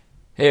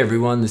Hey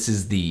everyone, this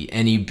is the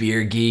Any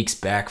Beer Geeks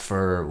back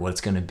for what's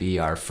going to be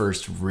our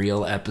first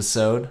real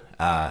episode.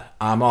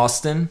 I'm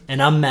Austin.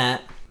 And I'm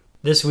Matt.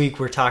 This week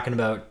we're talking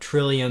about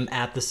Trillium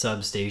at the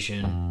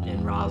substation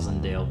in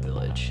Roslindale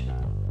Village.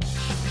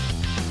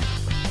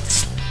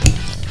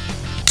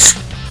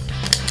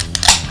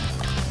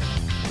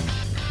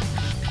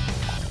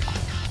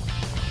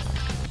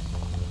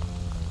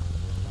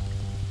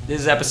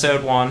 This is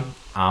episode 1.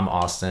 I'm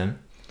Austin.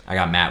 I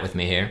got Matt with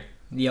me here.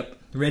 Yep,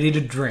 ready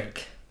to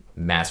drink.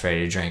 Matt's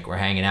ready to drink. We're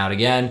hanging out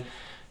again.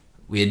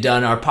 We had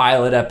done our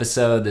pilot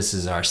episode. This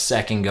is our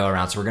second go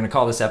around, so we're going to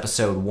call this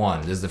episode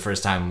 1. This is the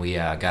first time we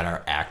got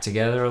our act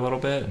together a little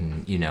bit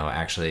and,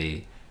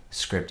 actually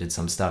scripted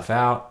some stuff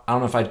out. I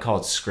don't know if I'd call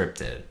it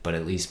scripted, but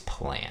at least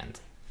planned.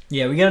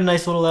 Yeah, we got a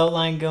nice little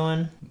outline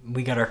going.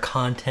 We got our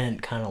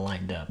content kind of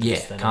lined up. Yeah,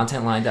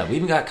 content lined up. We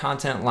even got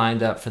content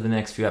lined up for the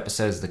next few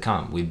episodes to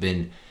come. We've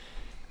been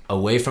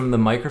away from the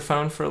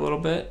microphone for a little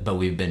bit, but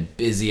we've been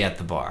busy at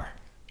the bar.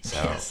 So.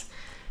 Yes.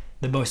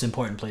 The most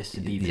important place to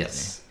be.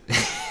 Yes.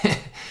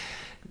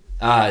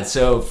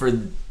 So for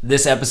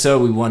this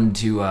episode, we wanted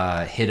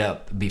to hit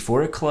up,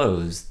 before it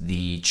closed,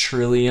 the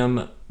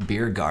Trillium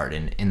Beer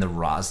Garden in the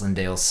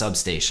Roslindale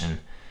substation.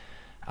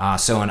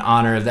 So in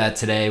honor of that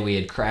today, we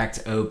had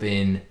cracked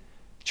open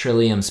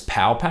Trillium's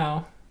Pow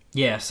Pow.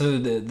 Yeah, so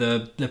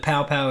the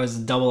Pow Pow is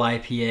a double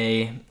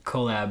IPA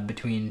collab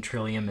between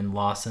Trillium and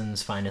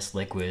Lawson's Finest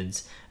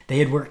Liquids. They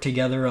had worked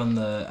together on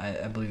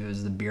I believe it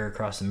was the Beer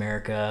Across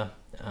America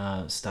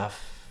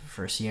stuff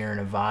for Sierra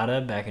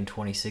Nevada back in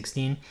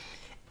 2016.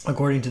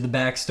 According to the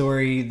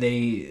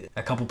backstory,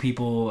 a couple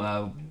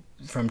people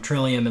from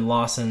Trillium and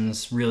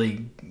Lawson's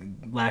really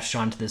latched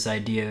onto this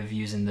idea of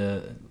using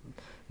the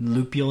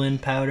lupulin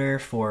powder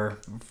for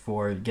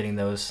getting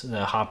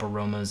the hop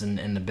aromas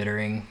and the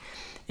bittering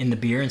in the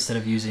beer instead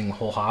of using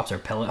whole hops or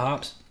pellet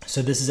hops.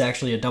 So this is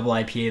actually a double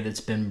IPA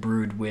that's been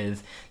brewed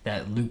with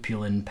that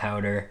lupulin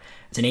powder.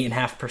 It's an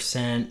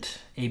 8.5%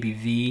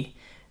 ABV.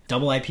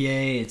 Double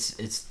IPA,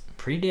 it's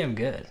pretty damn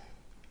good.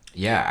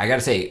 Yeah, I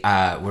gotta say,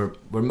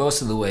 we're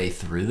most of the way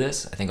through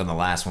this. I think on the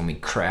last one we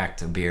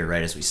cracked a beer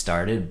right as we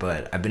started,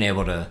 but I've been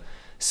able to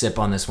sip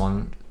on this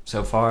one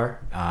so far,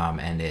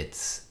 and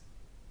it's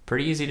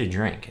pretty easy to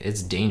drink.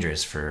 It's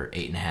dangerous for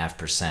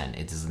 8.5%.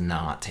 It does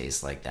not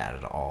taste like that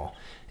at all.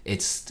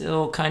 It's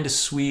still kind of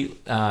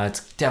sweet.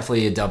 It's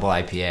definitely a double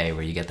IPA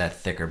where you get that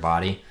thicker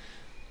body,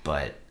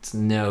 but it's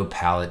no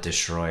palate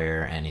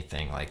destroyer or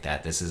anything like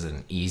that. This is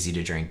an easy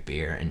to drink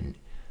beer and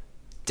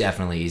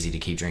definitely easy to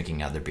keep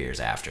drinking other beers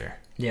after.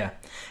 Yeah,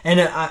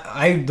 and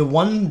I the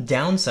one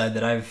downside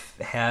that I've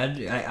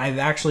had, I've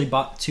actually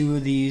bought 2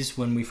 of these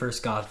when we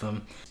first got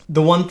them.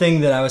 The one thing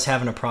that I was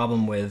having a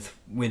problem with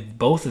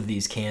both of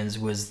these cans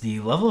was the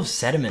level of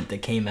sediment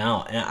that came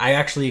out. And I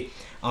actually,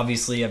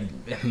 obviously,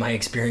 my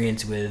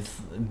experience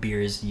with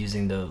beers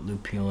using the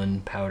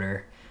lupulin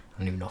powder, I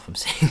don't even know if I'm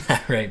saying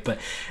that right, but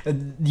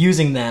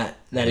using that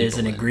is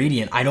an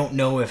ingredient. I don't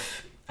know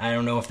if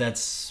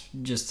that's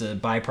just a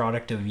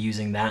byproduct of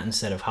using that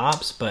instead of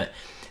hops, but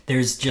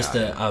there's just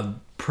a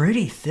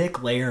pretty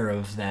thick layer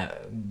of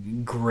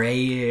that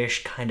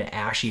grayish, kind of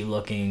ashy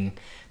looking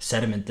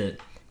sediment that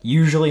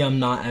usually I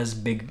don't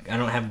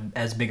have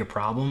as big a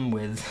problem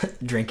with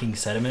drinking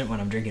sediment when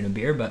I'm drinking a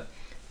beer, but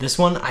this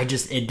one,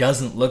 it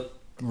doesn't look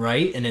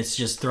right, and it's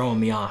just throwing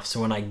me off.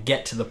 So when I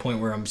get to the point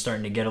where I'm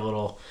starting to get a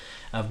little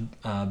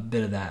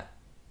bit of that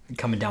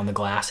coming down the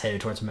glass headed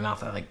towards my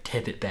mouth, I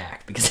tip it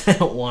back because I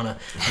don't want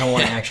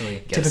to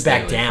actually tip it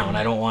back down.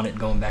 I don't want it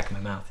going back in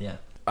my mouth. Yeah.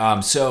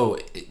 So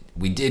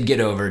we did get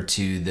over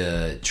to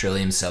the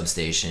Trillium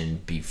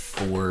substation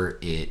before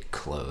it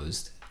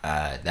closed.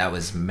 That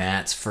was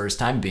Matt's first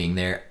time being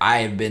there. I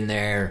have been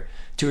there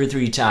 2 or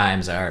 3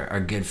 times. Our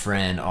good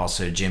friend,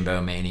 also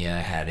Jimbo Mania,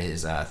 had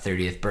his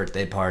 30th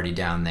birthday party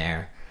down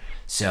there.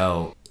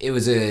 So it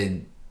was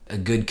a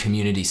good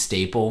community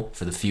staple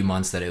for the few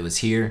months that it was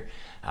here.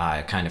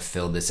 It kind of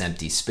filled this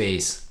empty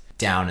space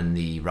down in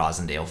the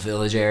Roslindale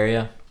Village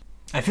area.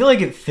 I feel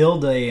like it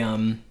filled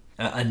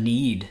a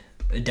need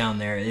down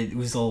there. It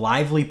was a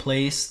lively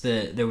place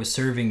that was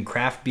serving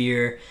craft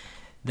beer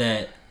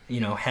that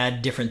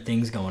had different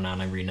things going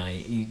on every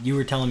night. You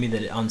were telling me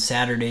that on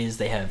Saturdays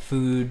they have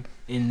food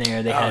in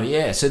there.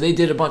 Yeah. So they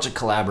did a bunch of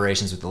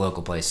collaborations with the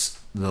local place,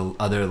 the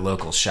other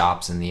local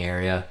shops in the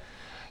area.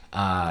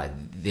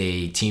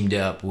 They teamed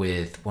up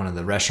with one of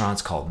the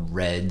restaurants called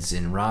Reds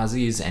and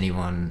Rosie's.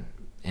 Anyone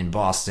in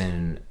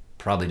Boston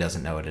probably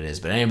doesn't know what it is,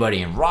 but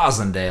anybody in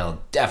Roslindale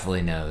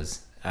definitely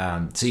knows.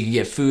 So you can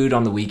get food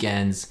on the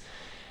weekends.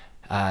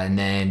 And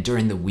then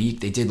during the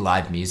week, they did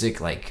live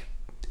music,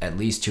 at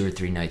least 2 or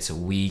 3 nights a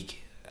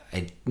week.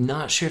 I'm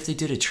not sure if they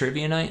did a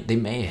trivia night. They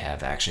may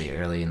have, actually,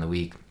 early in the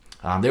week.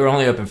 They were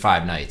only open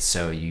 5 nights,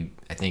 so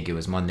I think it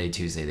was Monday,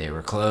 Tuesday they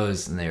were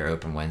closed, and they were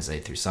open Wednesday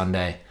through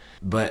Sunday.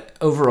 But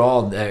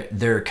overall,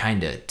 their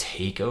kind of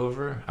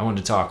takeover, I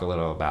wanted to talk a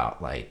little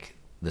about,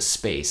 the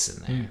space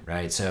in there,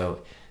 right?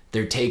 So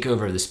their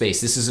takeover of the space,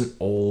 this is an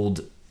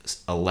old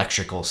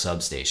electrical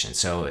substation.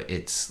 So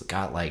it's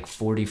got like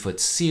 40-foot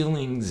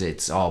ceilings.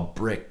 It's all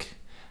brick,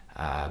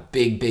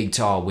 big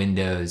tall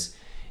windows,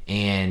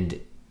 and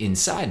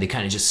inside they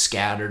kind of just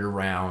scattered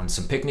around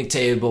some picnic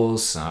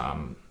tables,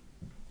 some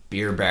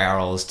beer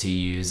barrels to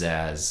use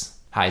as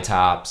high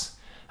tops,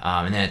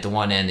 and then at the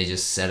one end they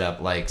just set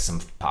up like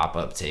some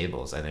pop-up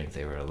tables. I think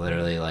they were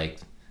literally like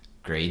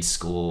grade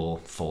school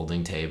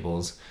folding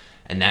tables,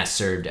 and that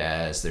served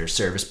as their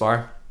service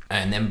bar.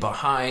 And then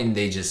behind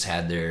they just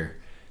had their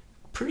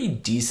pretty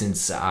decent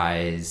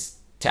sized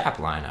tap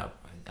lineup.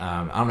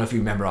 I don't know if you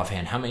remember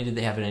offhand, how many did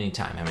they have at any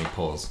time? How many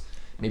pulls?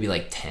 Maybe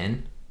like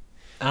 10?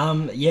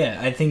 Yeah,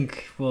 I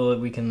think, well,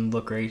 we can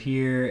look right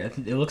here.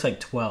 It looks like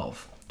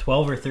 12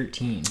 or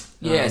 13.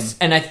 Yes,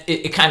 and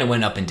it kind of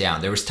went up and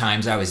down. There was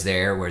times I was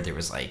there where there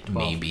was like 12.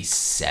 Maybe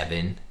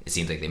 7. It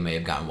seems like they may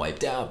have gotten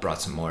wiped out,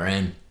 brought some more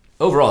in.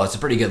 Overall, it's a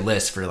pretty good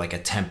list for like a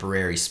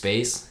temporary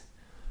space.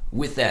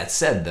 With that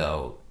said,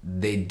 though,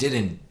 they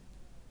didn't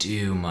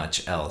do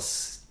much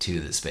else to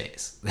the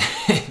space.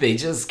 They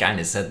just kind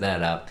of set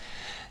that up.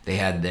 They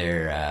had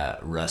their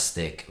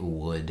rustic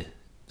wood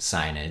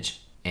signage,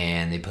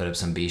 and they put up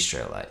some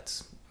bistro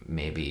lights.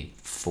 Maybe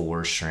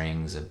 4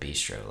 strings of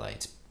bistro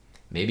lights.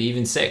 Maybe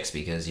even 6,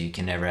 because you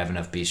can never have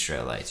enough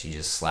bistro lights. You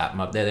just slap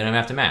them up there. They don't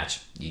have to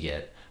match. You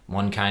get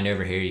one kind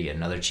over here, you get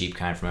another cheap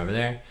kind from over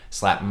there.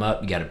 Slap them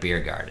up, you got a beer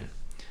garden.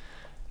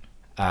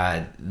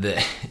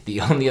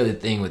 The only other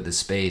thing with the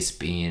space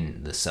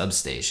being the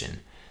substation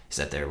is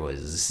that there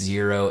was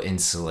 0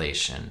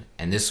 insulation.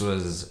 And this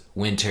was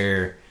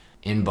winter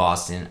in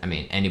Boston. I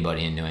mean,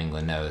 anybody in New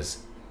England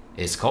knows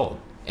it's cold.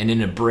 And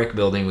in a brick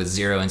building with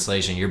 0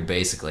 insulation, you're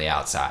basically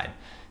outside.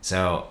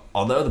 So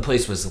although the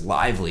place was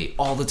lively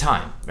all the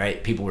time,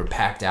 right? People were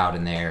packed out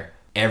in there.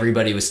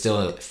 Everybody was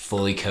still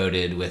fully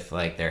coated with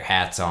like their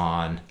hats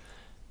on.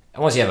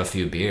 And once you have a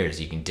few beers,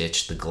 you can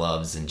ditch the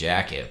gloves and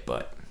jacket.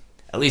 But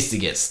at least to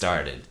get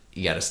started,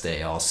 you got to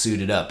stay all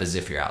suited up as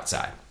if you're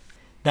outside.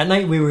 That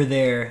night we were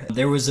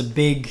there was a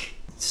big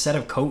set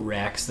of coat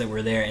racks that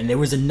were there, and there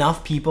was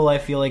enough people, I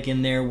feel like,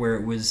 in there where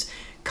it was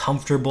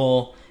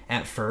comfortable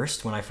at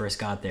first when I first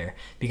got there,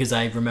 because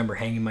I remember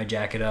hanging my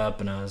jacket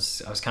up and I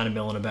was kind of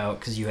milling about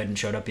because you hadn't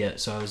showed up yet,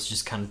 so I was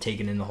just kind of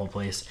taking in the whole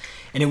place,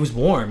 and it was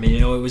warm and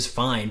it was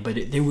fine,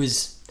 but there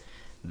was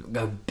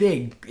a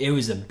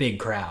big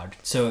crowd,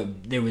 so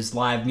there was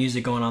live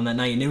music going on that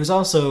night, and it was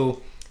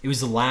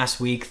the last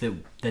week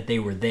that they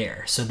were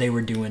there, so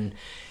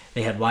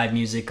they had live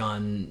music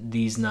on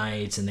these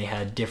nights, and they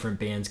had different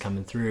bands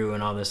coming through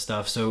and all this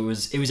stuff. So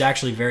it was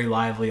actually very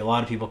lively. A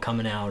lot of people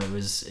coming out. It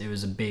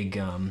was a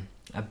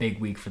big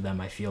week for them,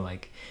 I feel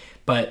like.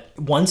 But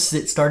once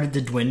it started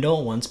to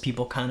dwindle, once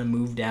people kind of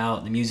moved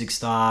out, the music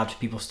stopped,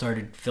 people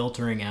started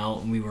filtering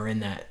out, and we were in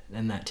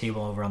that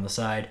table over on the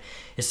side,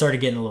 it started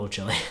getting a little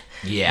chilly.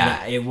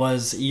 Yeah.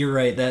 You're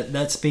right,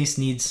 that space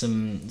needs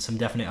some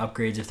definite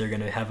upgrades if they're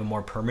going to have a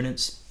more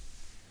permanent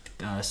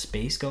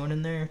space going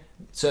in there.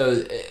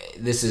 So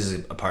this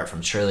is apart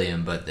from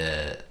Trillium, but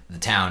the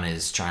town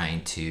is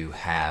trying to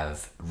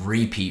have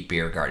repeat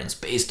beer gardens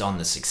based on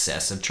the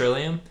success of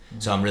Trillium. Mm-hmm.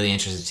 So I'm really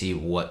interested to see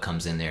what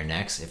comes in there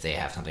next, if they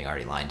have something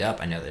already lined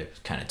up. I know they're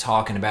kind of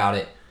talking about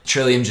it.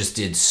 Trillium just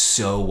did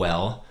so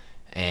well,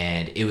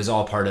 and it was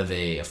all part of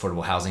a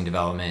affordable housing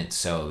development.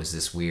 So it was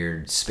this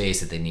weird space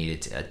that they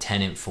needed a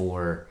tenant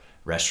for,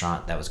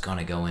 restaurant that was going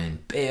to go in,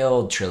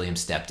 bailed. Trillium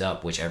stepped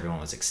up, which everyone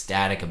was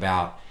ecstatic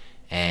about.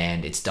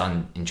 And it's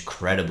done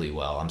incredibly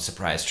well. I'm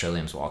surprised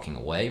Trillium's walking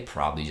away,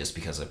 probably just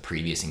because of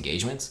previous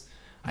engagements.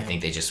 Yeah. I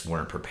think they just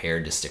weren't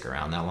prepared to stick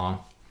around that long,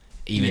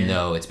 even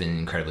though it's been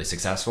incredibly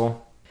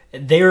successful.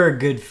 They were a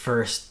good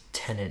first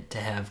tenant to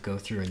have go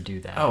through and do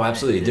that. Oh,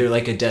 absolutely. They're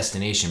like a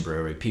destination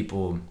brewery.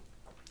 People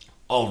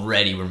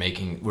already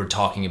were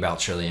talking about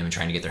Trillium and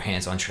trying to get their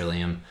hands on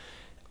Trillium.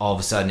 All of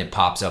a sudden, it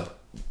pops up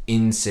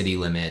in city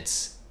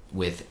limits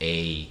with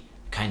a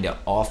kind of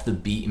off the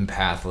beaten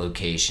path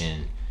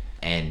location,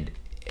 and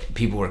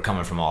people were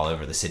coming from all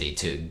over the city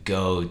to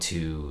go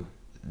to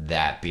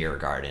that beer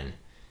garden,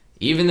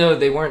 even though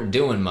they weren't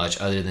doing much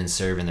other than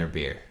serving their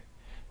beer,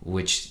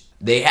 which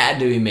they had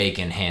to be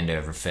making hand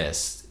over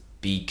fist,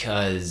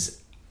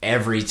 because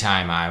every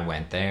time I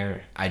went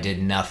there, I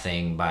did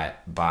nothing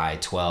but buy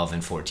 $12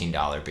 and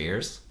 $14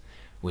 beers,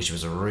 which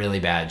was a really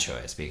bad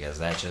choice because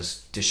that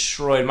just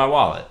destroyed my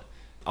wallet.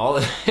 All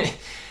of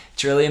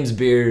Trillium's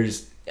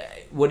beers.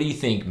 What do you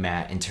think,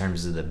 Matt, in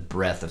terms of the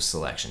breadth of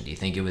selection? Do you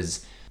think it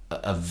was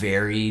a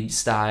varied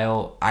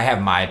style? I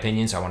have my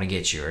opinion, so I want to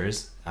get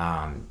yours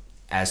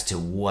as to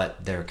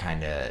what their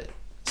kind of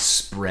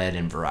spread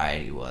and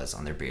variety was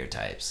on their beer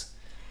types.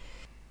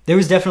 There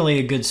was definitely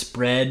a good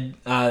spread.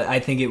 I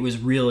think it was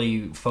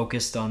really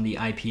focused on the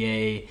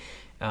IPA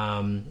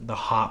the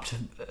hopped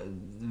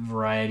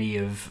variety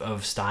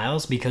of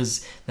styles,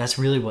 because that's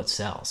really what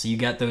sells. So you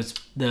got the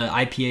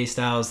IPA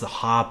styles, the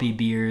hoppy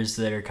beers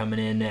that are coming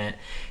in at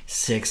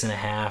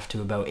 6.5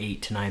 to about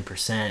 8 to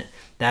 9%.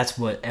 That's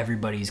what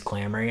everybody's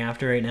clamoring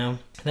after right now.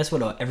 That's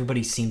what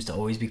everybody seems to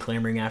always be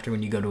clamoring after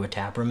when you go to a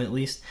tap room, at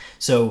least.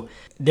 So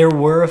there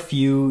were a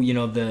few,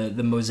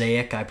 the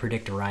Mosaic, I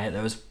Predict a Riot.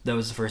 That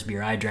was the first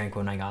beer I drank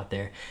when I got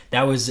there.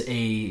 That was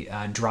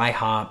a dry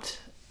hopped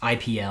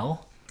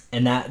IPL.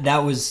 And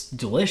that was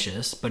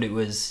delicious, but it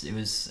was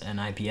an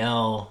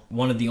IPL,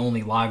 one of the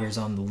only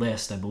lagers on the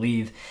list, I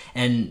believe,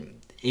 and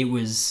it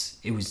was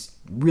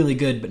really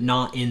good, but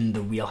not in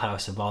the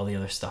wheelhouse of all the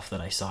other stuff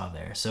that I saw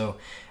there. So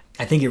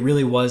I think it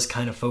really was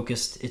kind of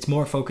focused. It's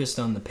more focused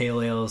on the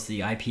pale ales,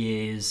 the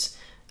IPAs,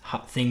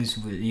 things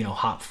with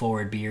hop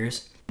forward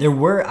beers.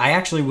 I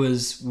actually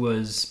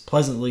was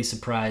pleasantly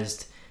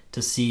surprised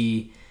to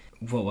see,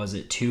 what was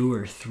it, 2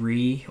 or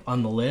 3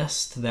 on the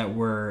list that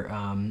were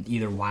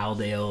either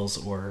wild ales,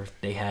 or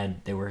they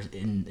were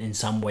in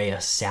some way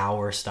a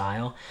sour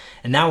style,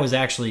 and that was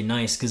actually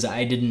nice, because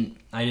I didn't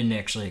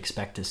actually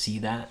expect to see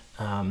that,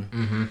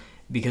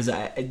 because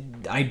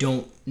I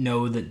don't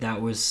know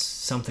that was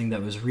something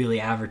that was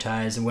really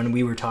advertised. And when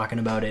we were talking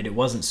about it, it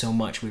wasn't so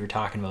much we were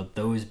talking about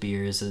those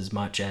beers as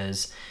much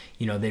as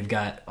they've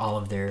got all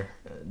of their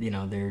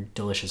their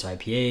delicious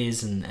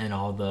IPAs and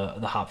all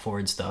the hop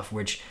forward stuff,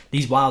 which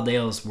these wild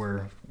ales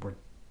were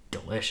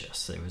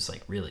delicious. It was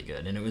like really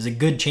good, and it was a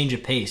good change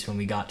of pace when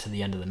we got to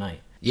the end of the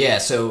night. Yeah,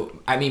 so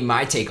I mean,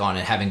 my take on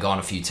it, having gone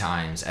a few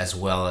times, as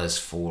well as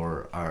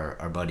for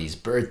our buddy's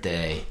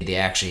birthday, they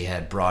actually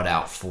had brought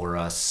out for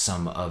us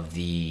some of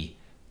the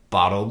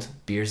bottled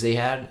beers they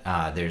had.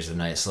 There's a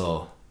nice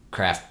little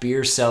craft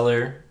beer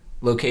cellar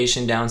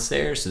location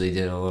downstairs, so they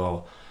did a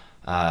little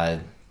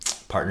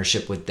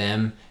partnership with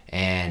them,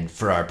 and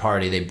for our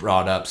party they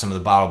brought up some of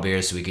the bottled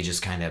beers so we could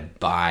just kind of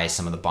buy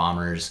some of the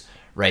bombers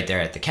right there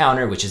at the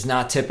counter, which is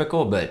not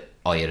typical, but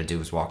all you had to do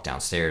was walk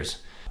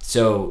downstairs.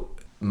 So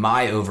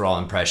my overall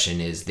impression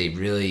is they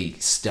really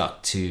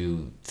stuck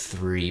to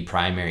 3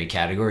 primary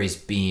categories,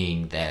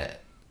 being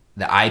that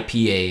the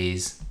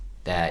IPAs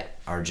that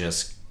are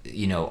just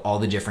all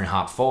the different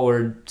hop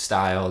forward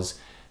styles.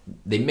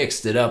 They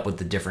mixed it up with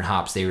the different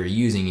hops they were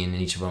using in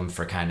each of them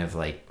for kind of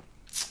like,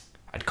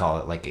 I'd call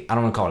it like, I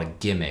don't want to call it a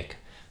gimmick,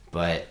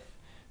 but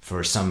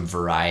for some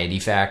variety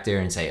factor,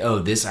 and say, oh,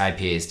 this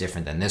IPA is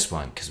different than this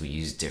one because we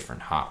use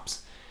different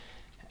hops.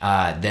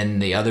 Then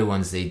the other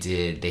ones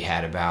they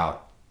had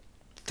about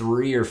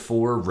 3 or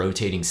 4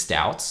 rotating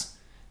stouts,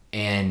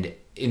 and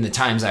in the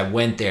times I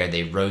went there,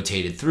 they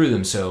rotated through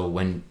them. So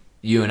when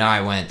you and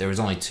I went, there was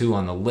only 2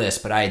 on the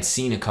list, but I had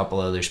seen a couple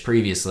others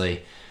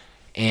previously,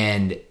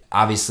 and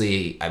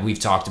obviously we've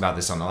talked about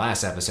this on the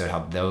last episode, how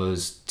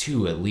those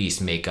 2 at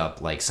least make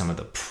up like some of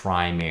the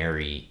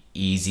primary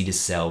easy to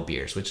sell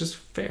beers, which is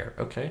fair.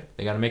 Okay,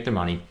 they got to make their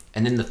money.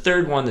 And then the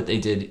third one that they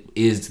did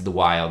is the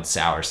wild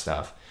sour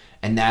stuff,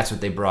 and that's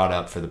what they brought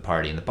up for the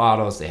party in the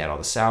bottles. They had all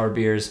the sour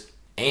beers,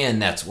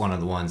 and that's one of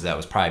the ones that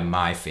was probably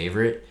my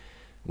favorite,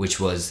 which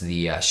was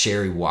the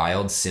Sherry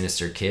Wild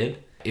Sinister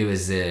Kid. It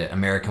was the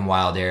American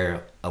Wild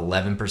Ale,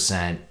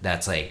 11%.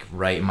 That's like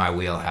right in my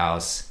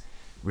wheelhouse.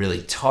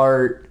 Really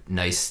tart,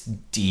 nice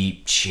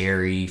deep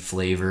cherry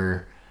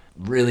flavor,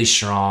 really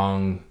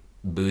strong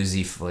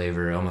boozy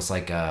flavor, almost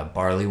like a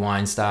barley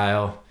wine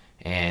style.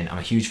 And I'm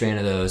a huge fan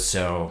of those,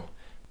 so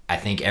I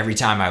think every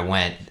time I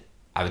went,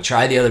 I would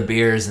try the other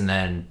beers and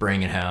then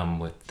bring it home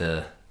with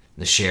the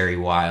Sherry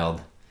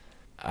Wild.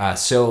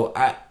 So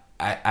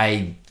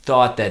I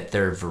thought that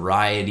their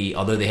variety,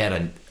 although they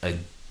had a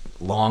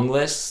long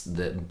list,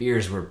 the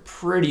beers were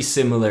pretty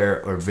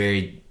similar or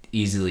very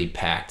easily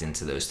packed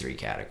into those 3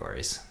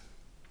 categories.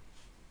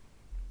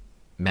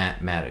 Matt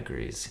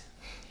agrees.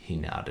 He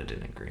nodded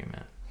in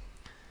agreement.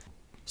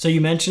 So you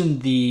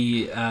mentioned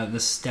the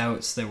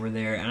stouts that were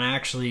there,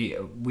 and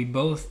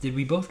did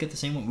we both get the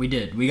same one? We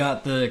did. We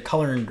got the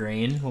Color and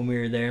Grain when we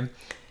were there.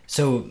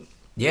 So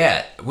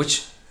yeah,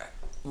 what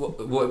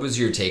was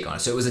your take on it?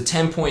 So it was a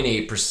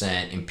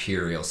 10.8%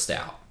 Imperial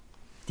Stout.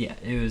 Yeah,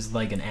 it was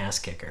like an ass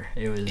kicker.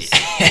 It was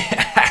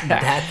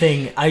that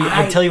thing.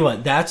 I tell you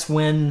what, that's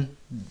when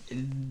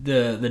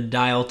the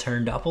dial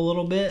turned up a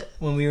little bit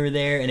when we were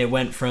there, and it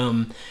went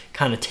from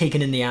kind of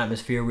taking in the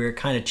atmosphere. We were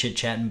kind of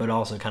chit-chatting, but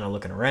also kind of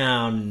looking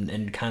around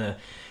and kind of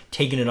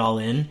taking it all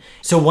in.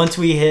 So once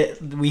we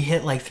hit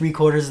like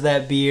 3/4 of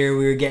that beer,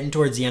 we were getting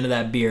towards the end of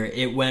that beer.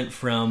 It went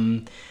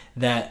from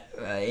that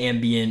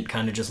ambient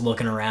kind of just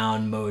looking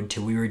around mode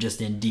to we were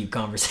just in deep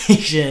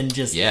conversation.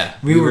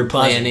 We were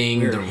planning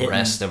the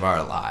rest of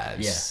our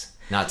lives.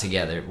 Yeah. Not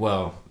together.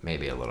 Well,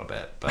 maybe a little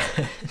bit, but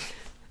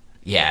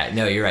yeah,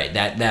 no, you're right.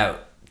 That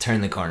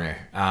turned the corner.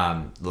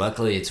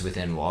 Luckily it's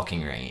within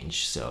walking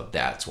range, so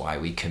that's why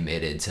we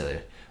committed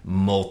to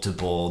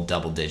multiple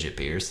double-digit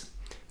beers,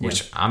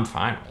 which I'm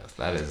fine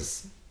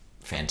with.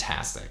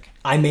 fantastic.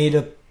 I made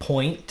a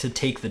point to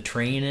take the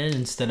train in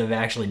instead of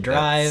actually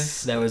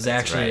drive. That was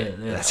actually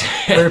That's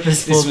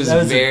purposeful. This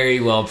was very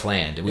well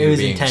planned. We were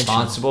being intentional.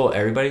 responsible.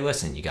 Everybody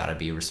listen, you got to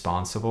be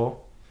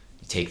responsible.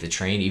 You take the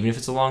train, even if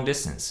it's a long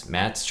distance.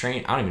 Matt's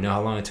train, I don't even know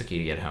how long it took you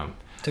to get home.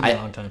 Took me a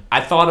long time. I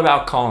thought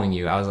about calling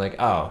you. I was like,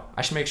 oh,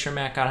 I should make sure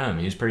Matt got home.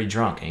 He was pretty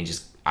drunk.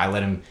 And I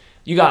let him,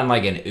 you got in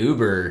like an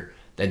Uber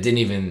that didn't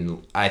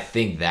even, I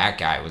think that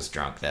guy was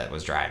drunk that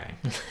was driving.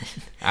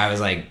 I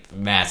was like,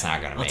 Matt's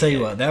not going to make it. I'll tell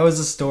you what, that was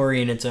a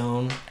story in its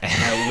own.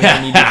 We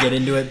don't need to get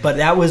into it. But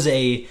that was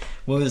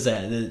what was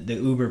that? The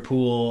Uber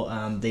pool.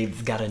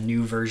 They've got a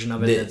new version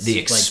of it. The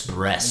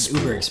Express pool.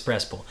 Uber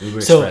Express pool.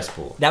 Express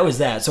pool. That was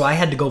that. So I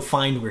had to go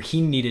find where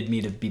he needed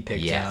me to be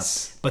picked up.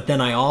 But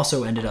then I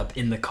also ended up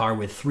in the car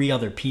with 3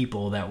 other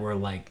people that were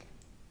like,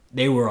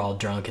 they were all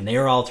drunk and they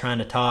were all trying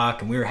to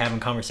talk and we were having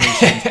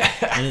conversations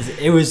and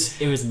it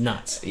was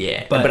nuts.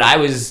 Yeah, but I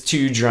was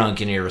too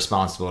drunk and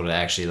irresponsible to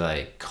actually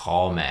like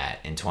call Matt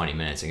in 20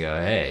 minutes and go,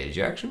 hey, did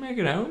you actually make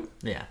it home?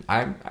 Yeah.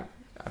 I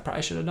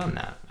probably should have done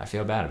that. I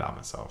feel bad about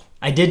myself.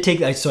 I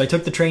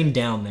took the train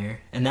down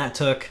there and that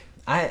took,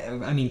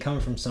 I mean,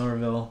 coming from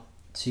Somerville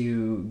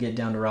to get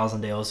down to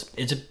Rosendale,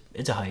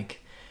 it's a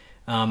hike.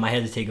 I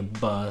had to take a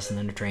bus and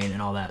then a train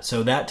and all that.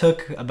 So that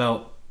took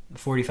about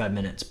 45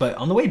 minutes, but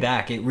on the way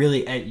back it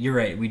really, you're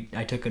right,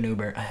 I took an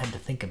Uber. I had to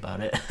think about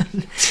it.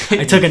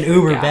 I took an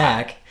Uber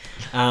back,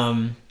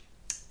 and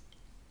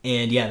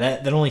yeah,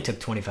 that only took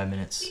 25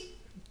 minutes.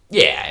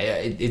 Yeah,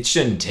 it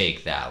shouldn't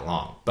take that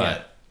long,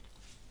 but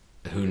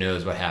who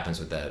knows what happens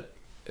with that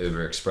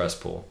Uber Express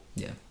pool.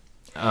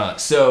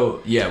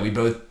 So we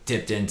both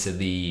dipped into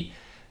the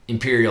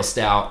Imperial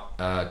Stout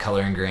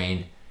color and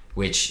grain,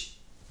 which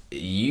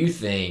you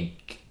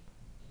think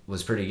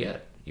was pretty good.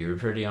 You were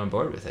pretty on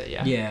board with it,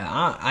 yeah?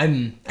 Yeah,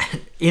 I'm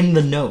in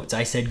the notes.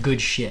 I said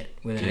good shit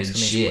with an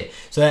exclamation point.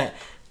 So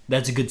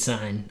that's a good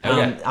sign.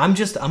 Okay.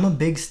 I'm a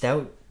big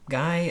stout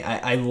guy.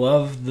 I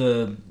love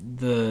the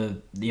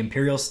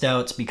Imperial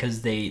Stouts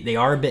because they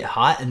are a bit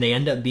hot and they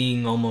end up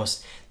being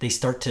they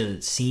start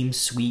to seem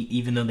sweet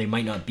even though they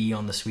might not be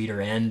on the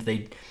sweeter end.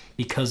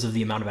 Because of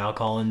the amount of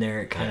alcohol in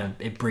there,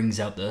 it brings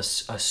out a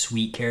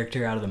sweet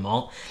character out of the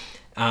malt.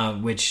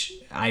 Which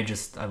I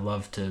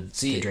love to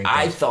drink.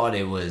 I thought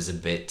it was a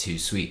bit too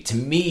sweet. To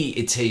me,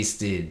 it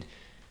tasted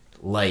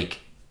like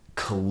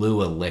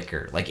Kahlua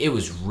liquor. Like it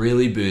was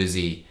really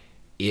boozy.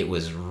 It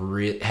was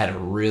had a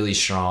really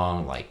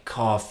strong like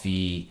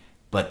coffee,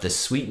 but the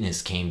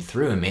sweetness came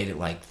through and made it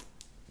like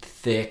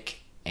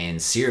thick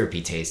and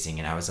syrupy tasting.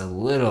 And I was a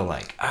little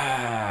like,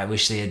 I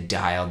wish they had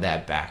dialed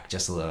that back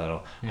just a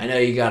little. I know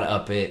you got to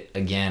up it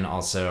again.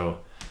 Also,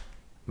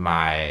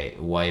 my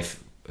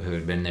wife, who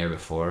had been there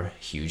before,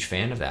 huge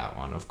fan of that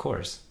one, of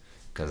course,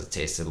 because it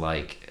tasted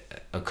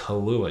like a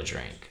Kahlua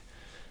drink.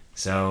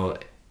 So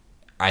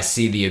I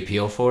see the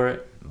appeal for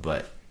it,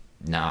 but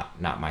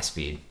not my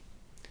speed.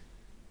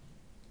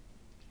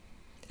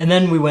 And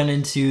then we went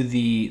into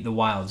the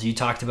wilds. You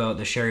talked about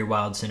the Sherry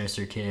Wild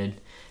Sinister Kid.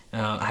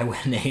 I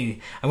went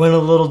a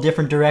little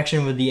different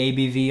direction with the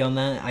ABV on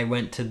that. I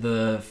went to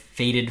the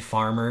Faded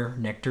Farmer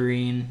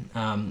Nectarine,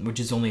 which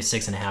is only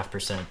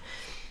 6.5%.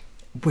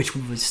 Which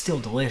was still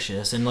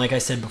delicious, and like I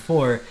said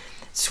before,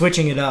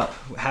 switching it up,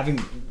 having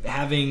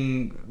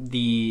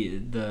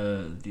the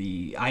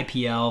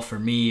IPL for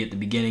me at the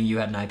beginning, you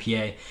had an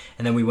IPA,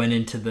 and then we went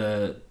into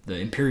the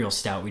Imperial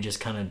Stout. We just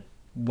kind of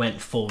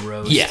went full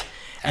roast,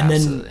 and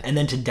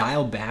then to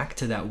dial back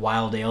to that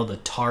wild ale, the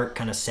tart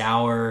kind of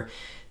sour,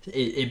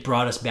 it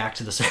brought us back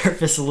to the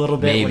surface a little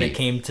bit. When it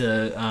came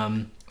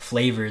to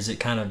flavors. It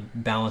kind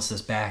of balanced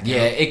us back.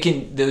 Yeah, it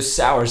can. Those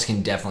sours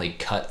can definitely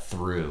cut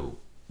through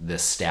the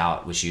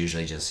stout, which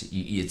usually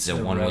it's a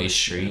one-way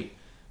street,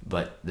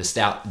 but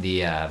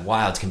the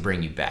wilds can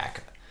bring you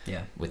back.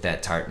 Yeah, with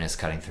that tartness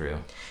cutting through.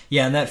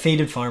 Yeah, and that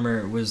Faded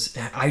Farmer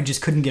I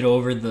just couldn't get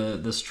over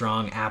the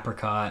strong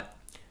apricot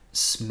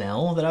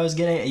smell that I was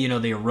getting. You know,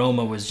 the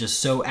aroma was just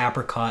so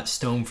apricot,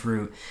 stone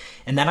fruit,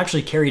 and that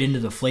actually carried into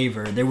the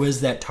flavor. There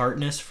was that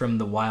tartness from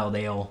the wild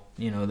ale,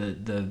 you know,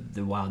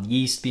 the wild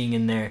yeast being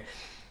in there.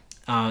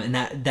 And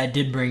that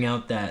did bring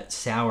out that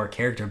sour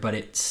character, but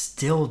it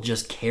still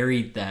just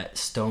carried that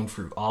stone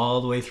fruit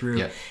all the way through,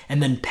 yeah.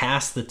 And then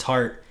past the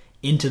tart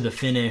into the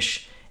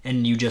finish,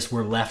 and you just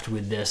were left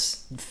with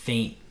this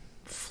faint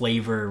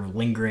flavor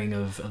lingering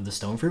of the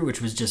stone fruit,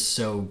 which was just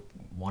so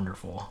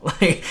wonderful.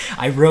 Like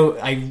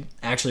I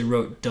actually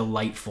wrote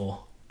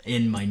delightful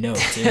in my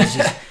notes. It was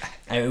just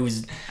I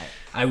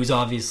was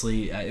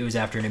obviously it was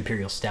after an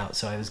imperial stout,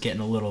 so I was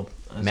getting a little.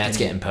 Matt's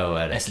getting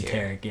poetic,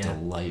 esoteric, here. Yeah,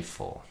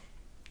 Delightful.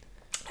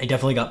 I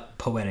definitely got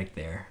poetic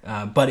there,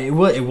 but it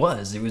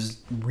was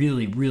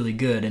really, really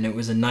good, and it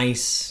was a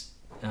nice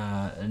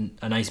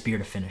beer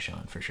to finish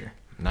on for sure.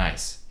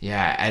 Nice,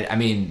 yeah. I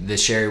mean, the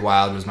Sherry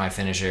Wild was my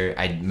finisher.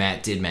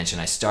 Matt did mention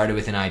I started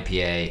with an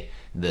IPA,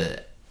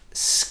 the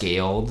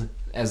Scaled,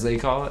 as they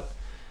call it.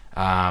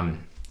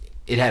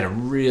 It had a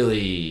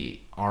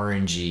really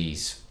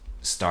orangey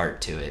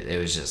start to it. It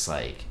was just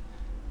like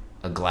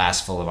a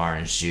glass full of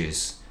orange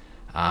juice.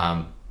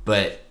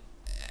 But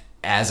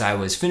as I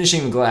was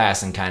finishing the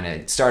glass and kind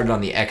of started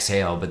on the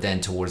exhale, but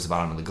then towards the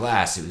bottom of the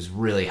glass, it was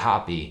really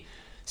hoppy.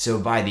 So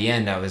by the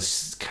end, I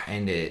was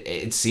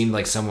it seemed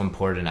like someone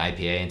poured an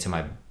IPA into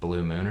my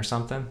Blue Moon or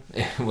something.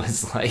 It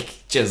was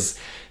like just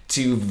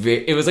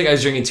it was like I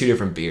was drinking two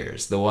different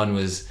beers. The one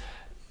was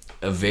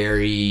a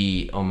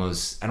very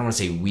almost, I don't want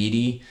to say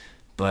weedy,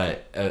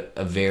 but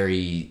a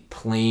very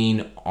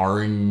plain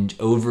orange,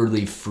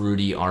 overly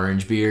fruity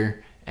orange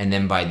beer. And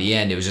then by the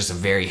end, it was just a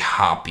very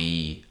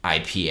hoppy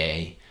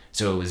IPA.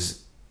 So it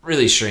was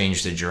really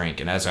strange to drink.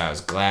 And that's why I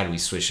was glad we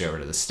switched over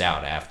to the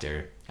stout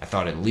after. I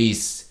thought at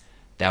least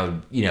that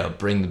would,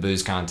 bring the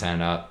booze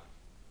content up.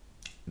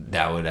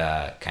 That would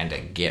kind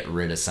of get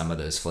rid of some of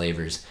those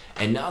flavors.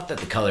 And not that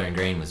the color and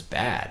grain was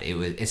bad.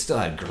 It still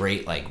had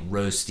great, like,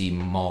 roasty,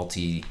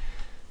 malty,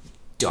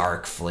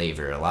 dark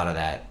flavor. A lot of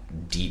that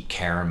deep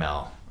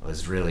caramel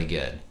was really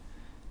good.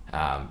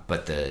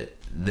 But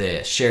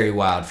the Sherry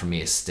Wild for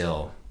me is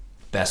still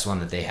best one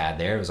that they had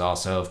there. It was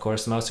also, of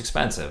course, the most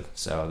expensive.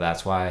 So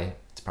that's why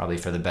it's probably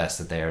for the best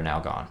that they are now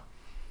gone.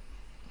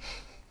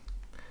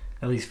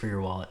 At least for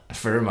your wallet.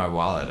 For my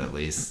wallet, at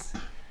least.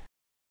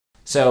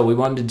 So we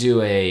wanted to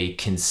do a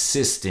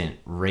consistent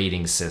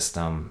rating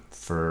system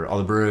for all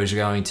the breweries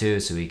you're going to,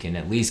 so we can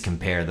at least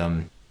compare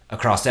them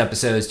across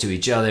episodes to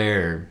each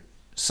other, or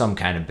some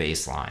kind of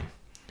baseline.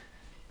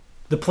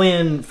 The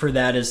plan for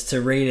that is to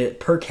rate it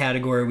per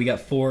category. We got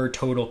 4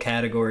 total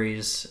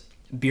categories: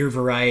 beer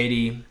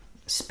variety,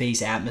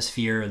 space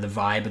atmosphere, the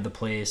vibe of the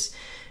place.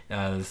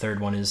 The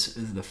third one is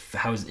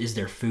how is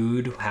their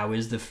food? How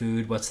is the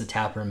food? What's the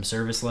taproom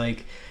service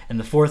like? And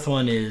the fourth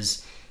one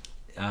is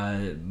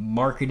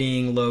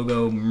marketing,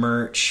 logo,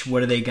 merch. What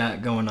do they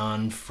got going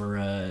on for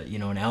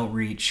an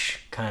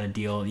outreach kind of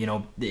deal?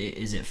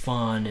 Is it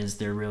fun? Is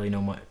there really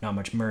not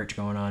much merch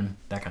going on?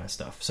 That kind of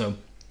stuff. So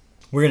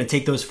we're gonna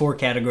take those 4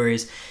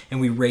 categories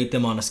and we rate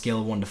them on a scale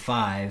of 1 to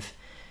 5.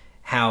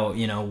 How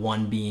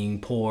 1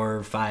 being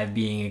poor, 5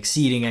 being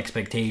exceeding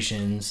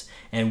expectations,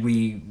 and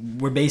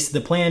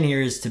the plan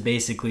here is to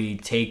basically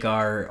take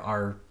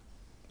our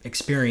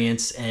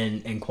experience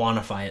and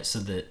quantify it so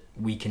that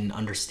we can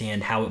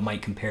understand how it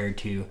might compare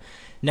to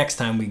next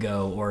time we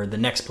go, or the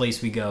next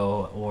place we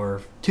go,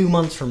 or 2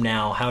 months from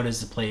now. How does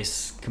the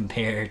place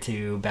compare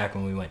to back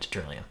when we went to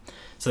Trillium?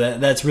 So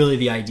that's really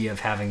the idea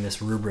of having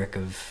this rubric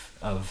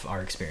of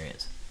our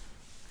experience.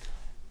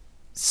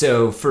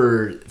 So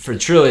for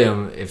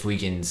Trillium, if we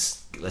can,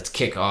 let's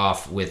kick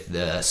off with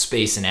the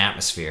space and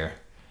atmosphere.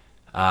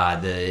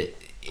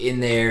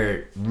 In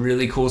there,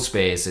 really cool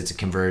space. It's a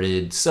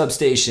converted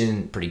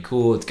substation, pretty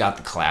cool. It's got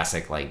the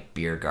classic like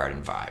beer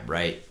garden vibe,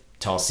 right?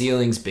 Tall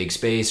ceilings, big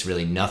space,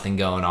 really nothing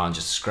going on,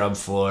 just scrub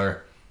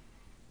floor.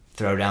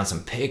 Throw down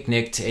some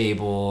picnic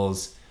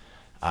tables.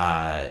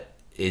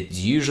 It's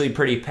usually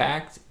pretty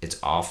packed. It's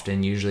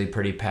often usually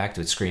pretty packed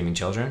with screaming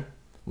children,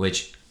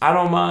 which I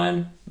don't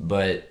mind,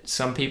 but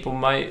some people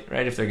might,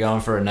 right? If they're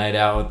going for a night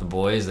out with the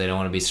boys, they don't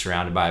want to be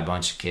surrounded by a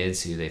bunch of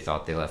kids who they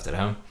thought they left at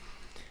home.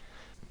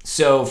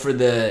 So for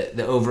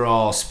the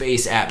overall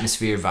space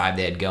atmosphere vibe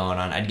they had going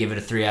on, I'd give it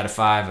a 3 out of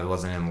 5. I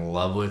wasn't in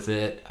love with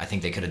it. I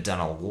think they could have done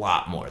a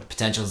lot more. The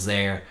potential's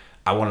there.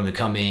 I want them to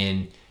come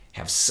in,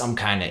 have some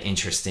kind of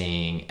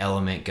interesting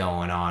element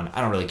going on.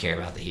 I don't really care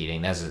about the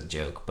heating. That's a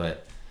joke,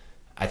 but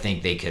I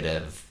think they could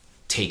have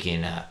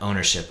taken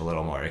ownership a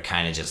little more. It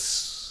kind of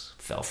just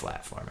fell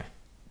flat for me.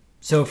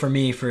 So for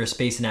me, for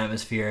space and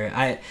atmosphere,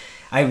 I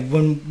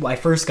when I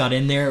first got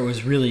in there, it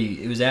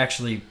was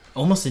actually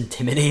almost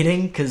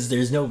intimidating because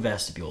there's no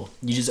vestibule.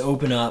 You just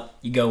open up,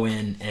 you go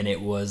in, and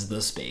it was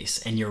the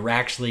space. And you're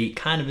actually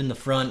kind of in the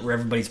front where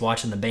everybody's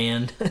watching the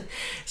band.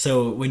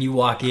 So when you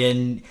walk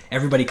in,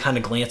 everybody kind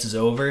of glances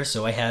over.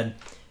 So I had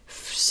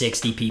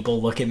 60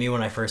 people look at me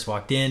when I first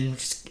walked in.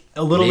 Just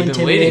a little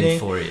intimidating. They've been waiting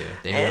for you.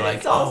 They were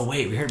like, oh,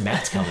 wait, we heard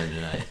Matt's coming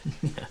tonight.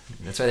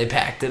 That's why they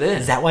packed it in.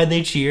 Is that why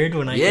they cheered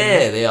when I came in?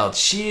 Yeah, they all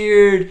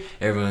cheered.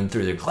 Everyone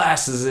threw their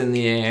glasses in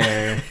the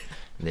air.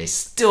 They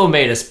still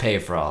made us pay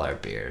for all our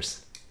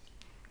beers.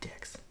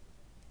 Dicks.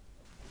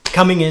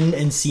 Coming in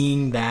and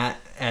seeing that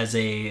as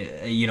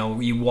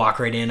you walk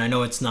right in. I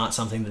know it's not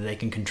something that they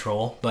can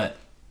control, but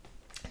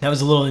that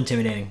was a little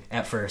intimidating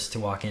at first to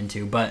walk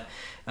into. But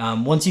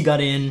once you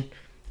got in,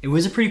 it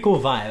was a pretty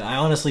cool vibe. I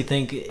honestly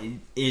think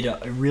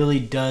it really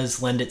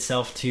does lend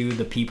itself to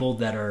the people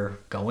that are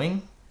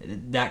going.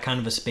 That kind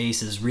of a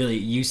space is really,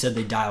 you said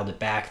they dialed it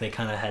back. They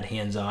kind of had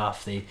hands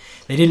off. They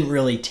didn't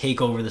really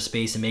take over the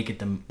space and make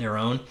it their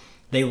own.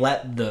 They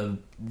let the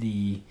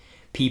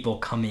people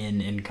come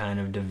in and kind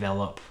of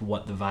develop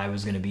what the vibe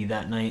was going to be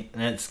that night.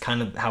 And that's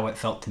kind of how it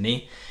felt to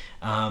me.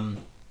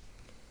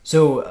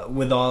 So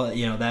with all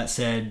that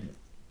said,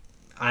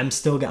 I'm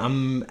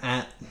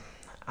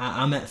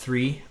at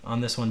 3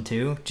 on this one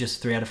too,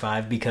 just 3 out of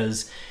 5,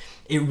 because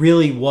it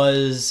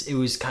was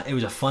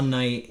a fun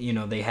night.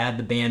 They had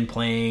the band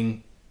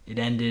playing. It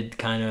ended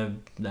kind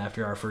of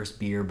after our first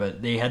beer,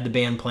 but they had the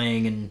band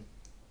playing, and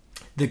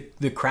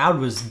the crowd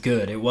was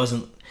good. It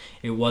wasn't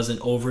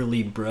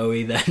overly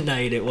broy that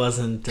night. It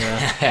wasn't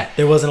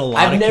there wasn't a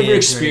lot I've of never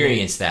kids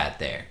experienced that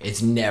there.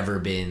 It's never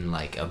been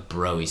like a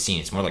broy scene.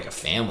 It's more like a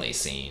family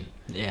scene.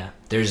 Yeah.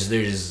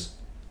 There's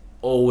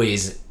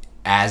always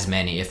as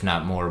many, if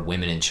not more,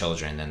 women and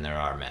children than there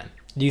are men.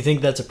 Do you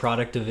think that's a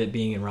product of it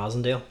being in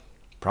Rosendale?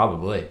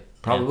 Probably.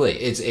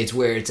 It's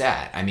where it's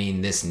at. I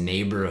mean, this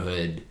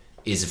neighborhood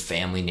is a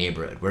family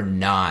neighborhood. We're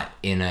not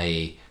in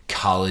a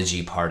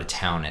college-y part of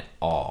town at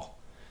all.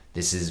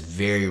 This is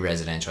very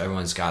residential.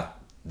 Everyone's got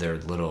their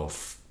little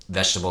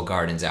vegetable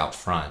gardens out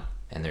front,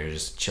 and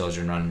there's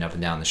children running up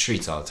and down the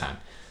streets all the time.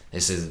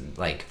 This is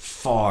like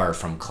far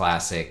from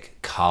classic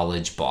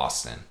college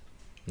Boston.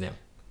 Yeah.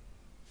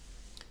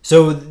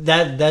 So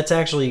that's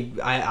actually,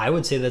 I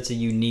would say that's a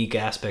unique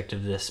aspect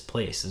of this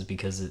place, is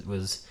because it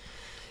was,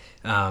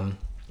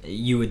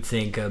 you would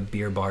think a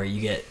beer bar,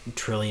 you get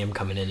Trillium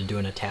coming in and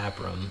doing a tap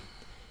room.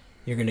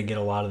 You're going to get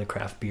a lot of the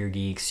craft beer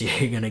geeks.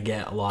 You're going to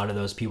get a lot of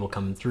those people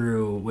coming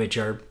through, which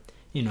are,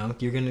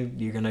 you're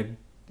going to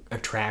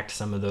attract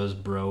some of those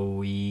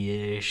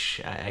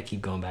bro-ish, I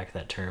keep going back to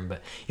that term,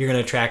 but you're going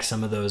to attract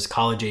some of those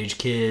college-age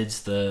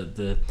kids,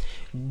 the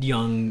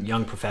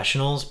young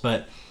professionals,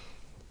 but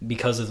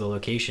because of the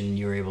location,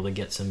 you were able to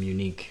get some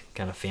unique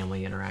kind of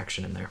family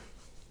interaction in there.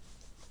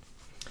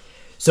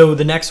 So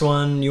the next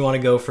one, you want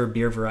to go for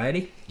beer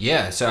variety?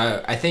 Yeah,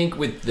 so I think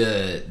with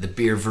the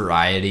beer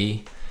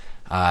variety,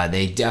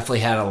 they definitely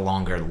had a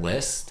longer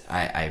list.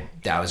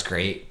 That was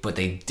great, but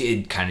they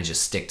did kind of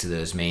just stick to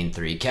those main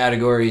three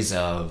categories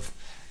of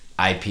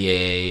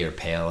IPA or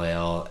pale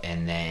ale,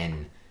 and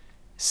then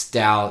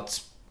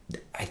stouts.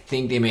 I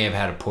think they may have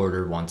had a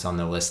porter once on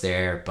the list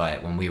there,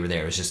 but when we were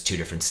there, it was just 2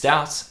 different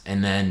stouts,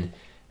 and then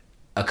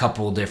a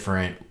couple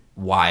different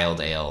wild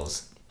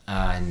ales,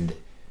 and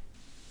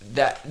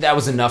that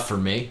was enough for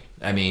me.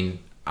 I mean,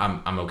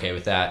 I'm okay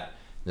with that.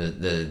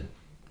 The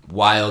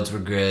wilds were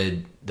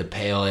good, the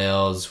pale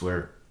ales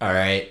were all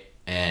right,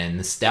 and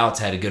the stouts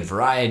had a good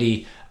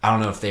variety. I don't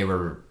know if they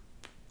were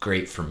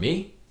great for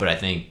me, but I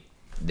think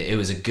it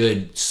was a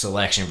good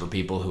selection for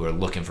people who are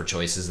looking for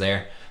choices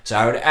there. So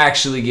I would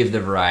actually give the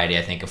variety,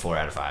 I think, a 4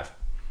 out of 5.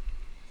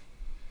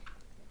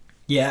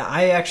 Yeah,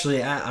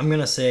 I'm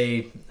going to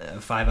say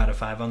 5 out of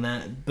 5 on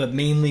that, but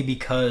mainly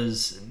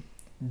because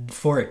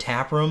for a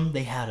tap room,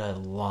 they had a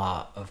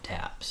lot of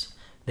taps.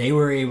 They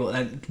were able,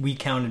 we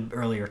counted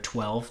earlier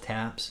 12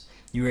 taps.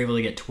 You were able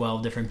to get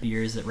 12 different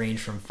beers that range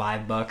from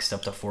 $5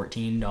 up to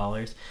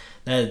 $14.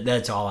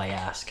 That's all I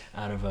ask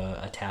out of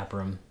a tap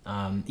room.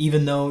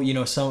 Even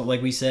though, some,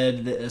 like we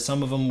said,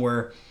 some of them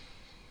were,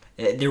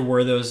 there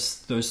were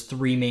those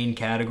 3 main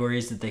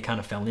categories that they kind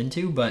of fell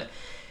into, but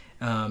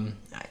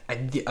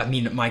I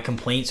mean, my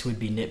complaints would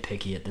be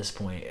nitpicky at this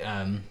point.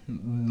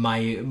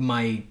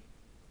 My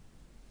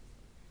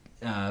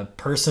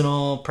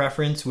personal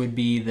preference would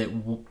be that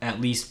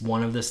at least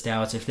one of the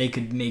stouts, if they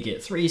could make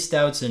it 3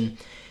 stouts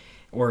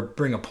or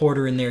bring a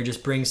porter in there,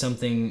 just bring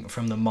something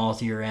from the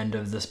maltier end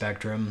of the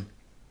spectrum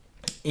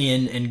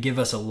in and give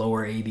us a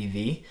lower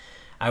ABV,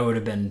 I would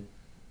have been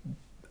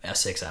a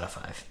 6 out of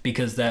 5,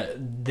 because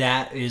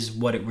that is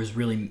what it was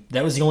really.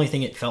 That was the only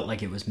thing it felt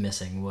like it was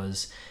missing,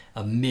 was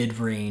a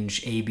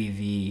mid-range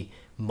ABV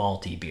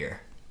malty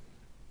beer.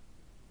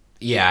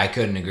 Yeah, I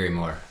couldn't agree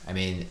more. I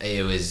mean,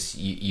 it was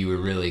you were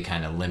really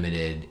kind of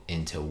limited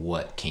into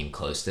what came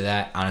close to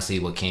that. Honestly,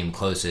 what came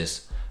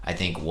closest, I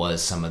think,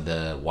 was some of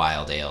the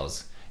wild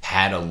ales.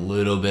 Had a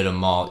little bit of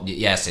malt.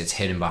 Yes, it's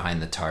hidden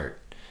behind the tart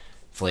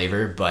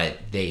flavor, but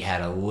they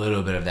had a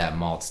little bit of that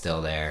malt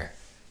still there.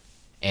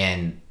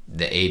 And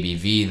the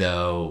ABV,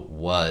 though,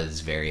 was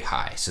very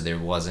high. So there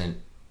wasn't,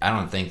 I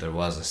don't think there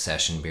was a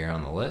session beer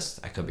on the list.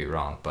 I could be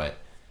wrong, but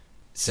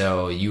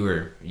so you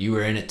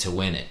were in it to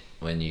win it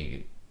when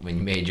you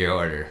made your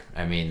order.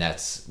 I mean,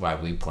 that's why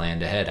we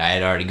planned ahead. I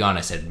had already gone.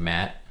 I said,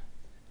 Matt,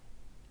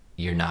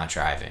 you're not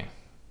driving.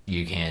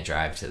 You can't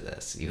drive to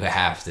this. You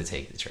have to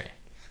take the train.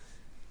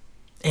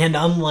 And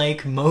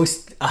unlike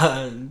most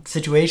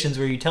situations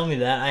where you tell me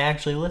that, I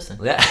actually listen.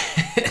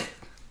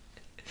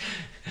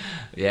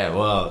 Yeah,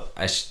 well,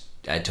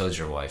 I told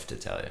your wife to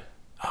tell you.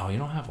 Oh, you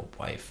don't have a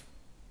wife.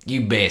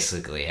 You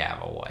basically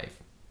have a wife.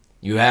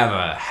 You have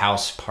a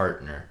house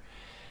partner.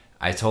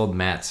 I told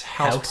Matt's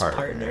house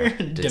partner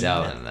to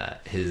tell him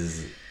that.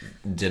 His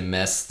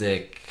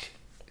domestic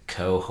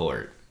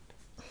cohort.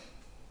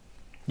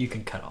 You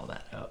can cut all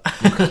that out.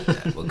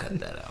 We'll cut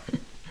that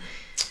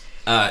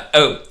out.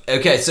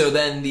 Okay. So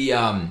then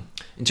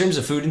in terms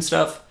of food and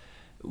stuff,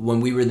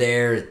 when we were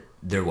there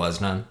was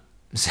none.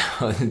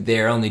 So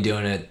they're only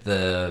doing it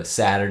the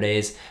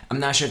Saturdays. I'm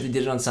not sure if they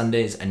did it on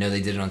Sundays. I know they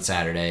did it on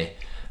Saturday.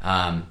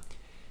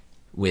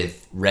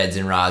 With Reds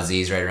and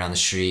Rosie's right around the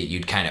street.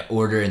 You'd kind of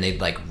order and they'd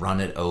like run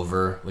it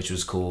over, which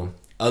was cool.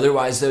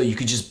 Otherwise, though, you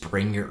could just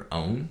bring your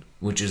own,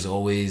 which is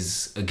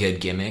always a good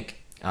gimmick.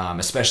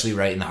 Especially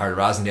right in the heart of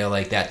Rosendale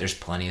like that. There's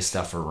plenty of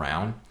stuff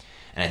around.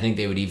 And I think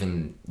you could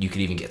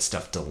even get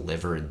stuff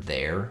delivered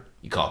there.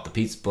 You call it the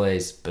pizza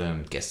place,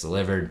 boom, gets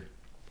delivered.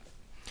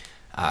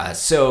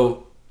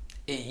 So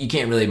You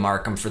can't really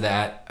mark them for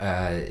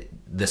that.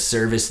 The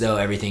service, though,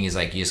 everything is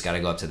like you just got to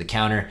go up to the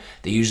counter.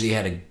 They usually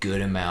had a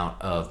good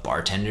amount of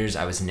bartenders.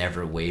 I was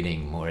never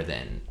waiting more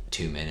than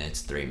 2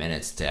 minutes, 3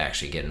 minutes to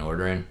actually get an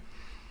order in.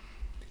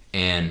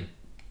 And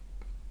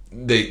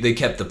they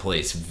kept the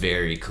place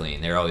very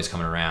clean. They're always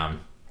coming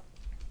around,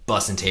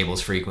 bussing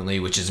tables frequently,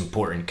 which is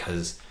important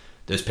because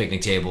those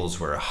picnic tables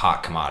were a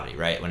hot commodity,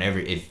 right?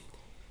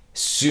 As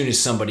soon as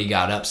somebody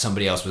got up,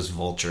 somebody else was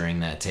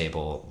vulturing that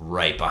table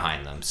right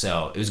behind them.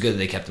 So it was good that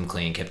they kept them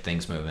clean, kept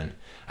things moving.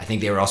 I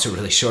think they were also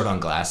really short on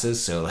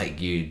glasses, so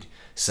like you'd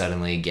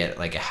suddenly get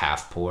like a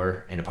half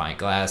pour in a pint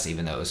glass,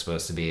 even though it was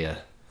supposed to be a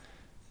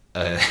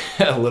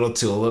little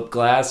tulip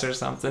glass or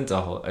something to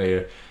hold,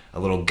 or a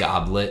little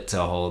goblet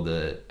to hold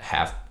a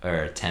half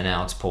or 10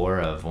 ounce pour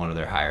of one of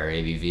their higher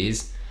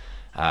ABVs.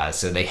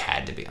 So they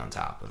had to be on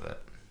top of it.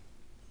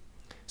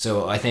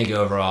 So I think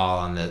overall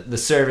on the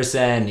service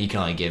end, you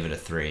can only give it a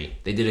 3.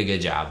 They did a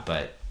good job,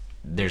 but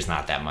there's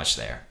not that much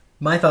there.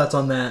 My thoughts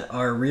on that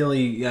are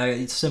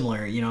really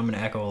similar. I'm going to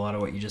echo a lot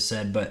of what you just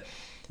said, but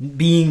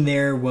being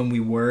there when we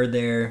were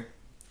there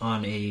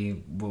on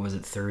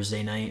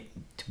Thursday night,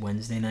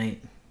 Wednesday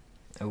night?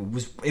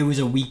 It was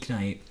a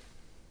weeknight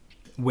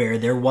where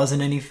there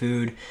wasn't any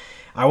food.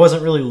 I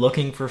wasn't really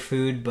looking for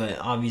food, but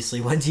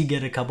obviously once you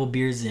get a couple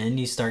beers in,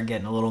 you start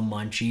getting a little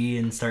munchy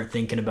and start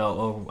thinking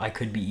about, I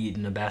could be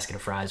eating a basket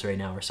of fries right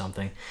now or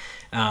something.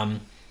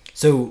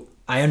 So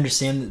I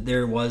understand that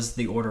there was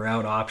the order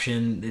out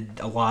option.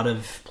 A lot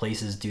of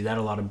places do that.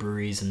 A lot of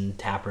breweries and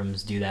tap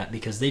rooms do that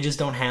because they just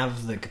don't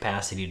have the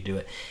capacity to do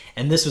it.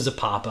 And this was a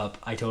pop-up.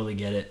 I totally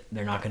get it.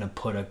 They're not going to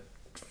put a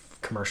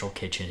commercial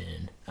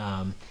kitchen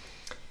in.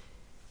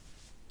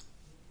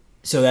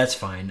 So that's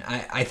fine.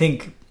 I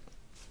think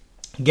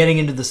getting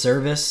into the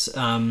service,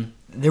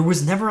 there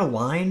was never a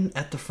line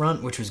at the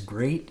front, which was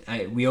great.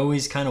 We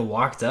always kind of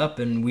walked up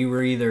and we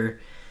were either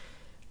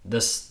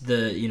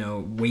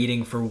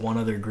waiting for one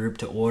other group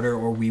to order,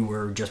 or we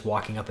were just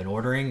walking up and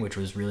ordering, which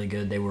was really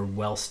good. They were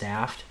well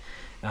staffed.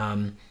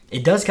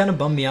 It does kind of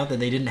bum me out that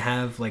they didn't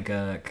have like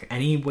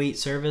any wait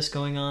service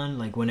going on.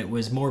 Like when it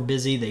was more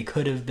busy, they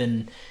could have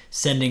been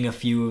sending a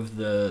few of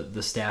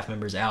the staff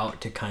members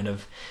out to kind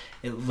of,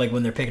 like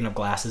when they're picking up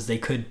glasses, they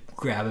could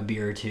grab a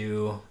beer or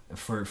two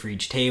for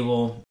each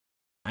table.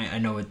 I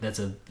know it's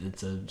a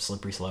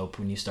slippery slope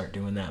when you start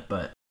doing that,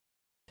 but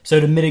so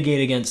to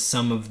mitigate against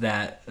some of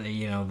that,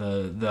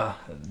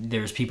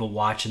 there's people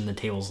watching the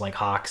tables like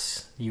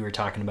hawks. You were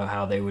talking about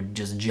how they would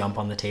just jump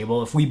on the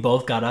table. If we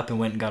both got up and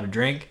went and got a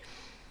drink,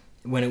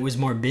 when it was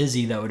more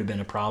busy, that would have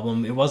been a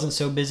problem. It wasn't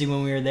so busy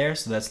when we were there,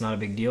 so that's not a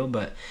big deal.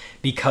 But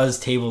because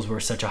tables were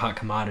such a hot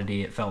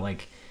commodity, it felt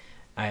like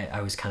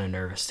I was kind of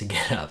nervous to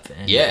get up.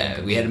 And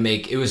we had to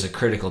make, it was a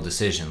critical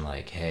decision.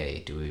 Like,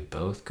 hey, do we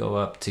both go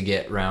up to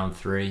get round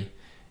 3?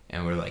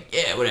 And we're like,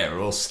 yeah, whatever,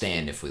 we'll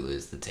stand if we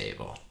lose the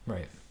table.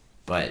 Right.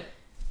 But,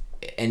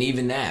 and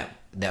even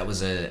it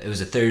was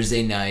a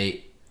Thursday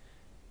night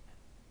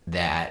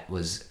that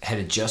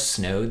had just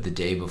snowed the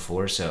day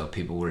before, so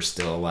people were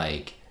still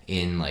like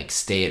in like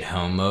stay at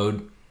home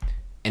mode,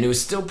 and it was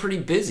still pretty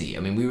busy. I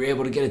mean, we were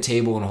able to get a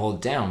table and hold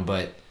it down,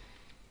 but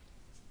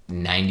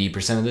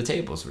 90% of the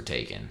tables were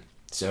taken.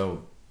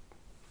 So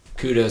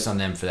kudos on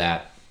them for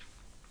that.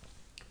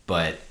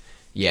 But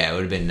yeah, it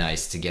would have been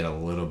nice to get a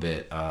little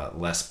bit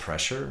less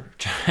pressure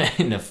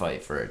trying to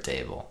fight for a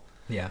table.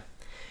 Yeah.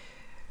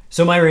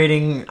 So my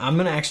rating, I'm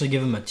going to actually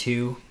give them a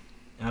 2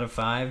 out of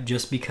 5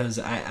 just because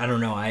I don't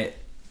know. I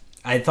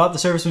thought the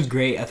service was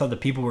great. I thought the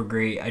people were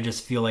great. I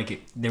just feel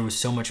like there was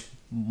so much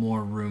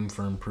more room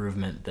for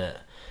improvement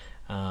that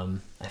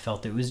I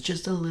felt it was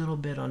just a little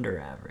bit under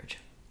average.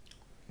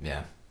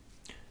 Yeah.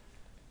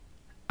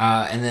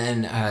 And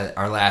then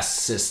our last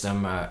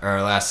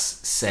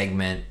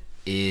segment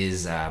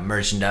is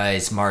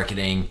merchandise,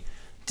 marketing,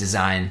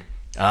 design.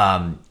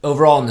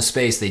 Overall in the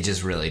space, they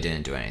just really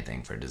didn't do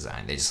anything for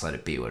design. They just let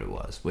it be what it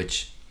was,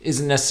 which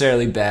isn't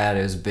necessarily bad.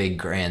 It was a big,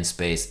 grand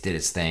space, did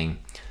its thing.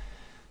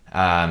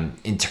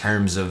 In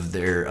terms of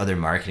their other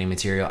marketing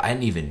material, I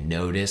didn't even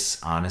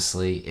notice,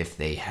 honestly, if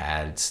they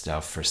had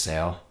stuff for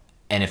sale.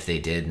 And if they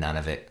did, none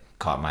of it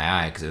caught my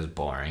eye because it was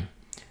boring.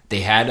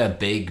 They had a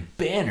big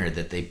banner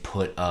that they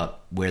put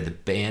up where the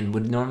band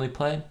would normally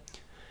play.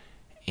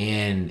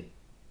 And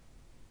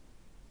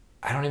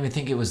I don't even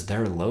think it was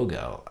their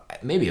logo.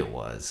 Maybe it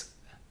was.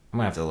 I'm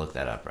going to have to look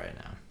that up right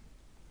now.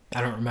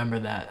 I don't remember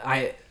that.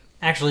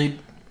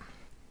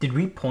 Did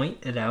we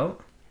point it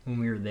out when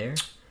we were there?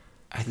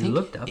 I think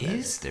it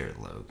is their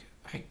logo.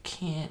 I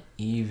can't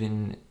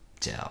even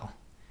tell.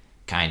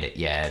 Kind of.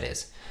 Yeah, it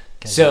is.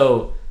 Okay.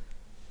 So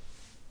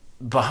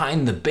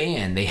behind the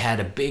band, they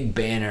had a big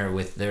banner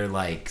with their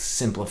like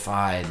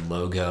simplified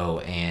logo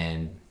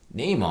and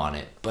name on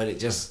it, but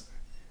it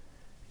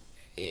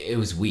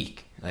was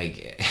weak.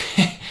 Like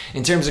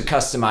in terms of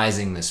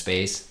customizing the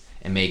space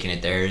and making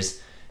it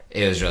theirs,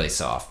 it was really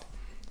soft.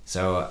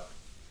 So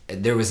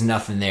there was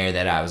nothing there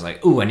that I was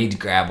like, ooh, I need to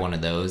grab one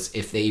of those.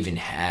 If they even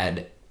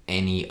had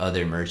any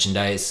other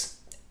merchandise,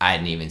 I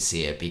didn't even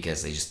see it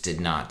because they just did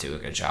not do a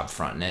good job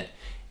fronting it.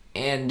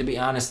 And to be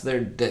honest,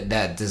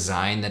 that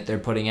design that they're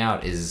putting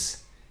out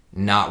is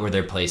not where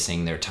they're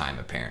placing their time,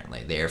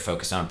 apparently. They are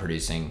focused on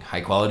producing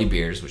high-quality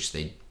beers, which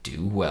they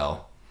do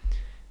well,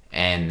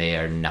 and they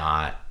are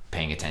not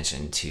paying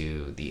attention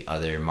to the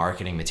other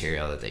marketing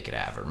material that they could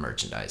have or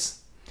merchandise.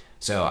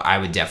 So I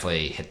would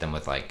definitely hit them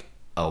with like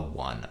a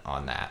 1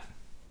 on that.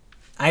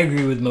 I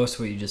agree with most of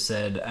what you just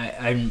said.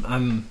 I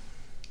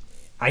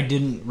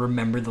didn't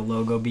remember the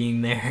logo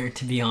being there,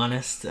 to be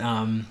honest.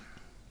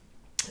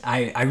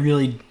 I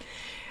really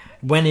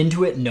went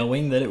into it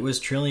knowing that it was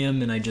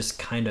Trillium, and I just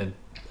kind of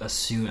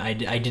assumed I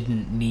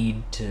didn't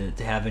need to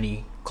have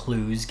any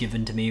clues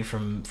given to me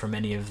from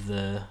any of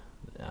the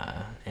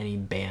any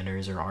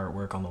banners or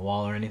artwork on the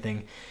wall or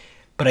anything.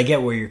 But I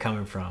get where you're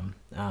coming from.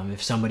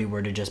 If somebody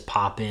were to just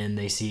pop in,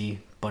 they see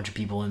a bunch of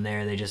people in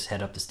there, they just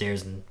head up the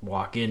stairs and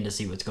walk in to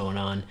see what's going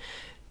on.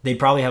 They'd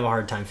probably have a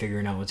hard time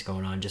figuring out what's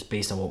going on just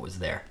based on what was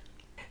there.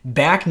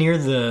 Back near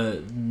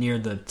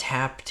the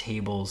tap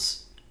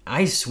tables,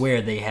 I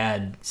swear they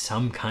had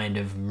some kind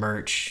of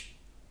merch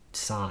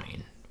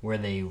sign where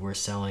they were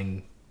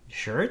selling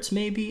shirts,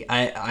 maybe?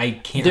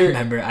 I can't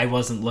remember. I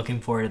wasn't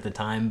looking for it at the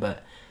time,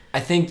 but I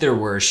think there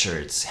were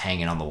shirts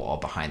hanging on the wall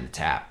behind the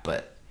tap,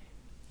 but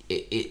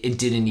it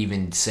didn't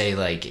even say,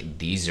 like,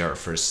 these are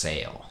for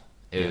sale.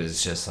 It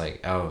was just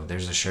like, oh,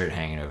 there's a shirt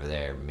hanging over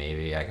there.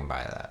 Maybe I can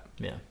buy that.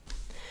 Yeah.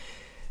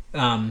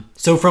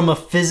 So from a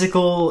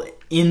physical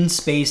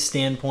in-space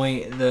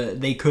standpoint,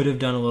 they could have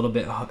done a little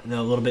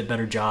bit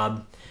better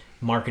job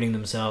marketing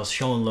themselves,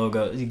 showing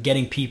logo,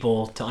 getting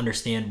people to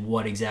understand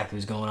what exactly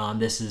was going on.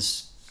 This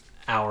is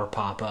our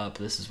pop-up.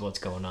 This is what's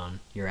going on.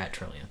 You're at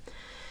Trillium.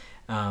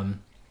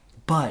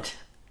 But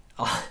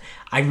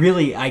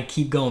I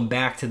keep going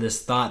back to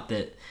this thought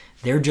that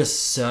they're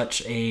just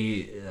such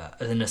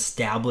an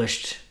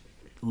established,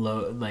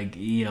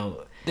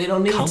 they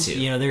don't need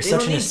to. They're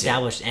such an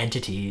established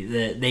entity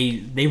that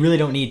they really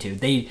don't need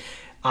to.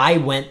 I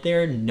went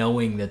there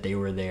knowing that they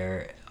were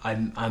there.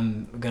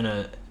 I'm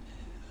gonna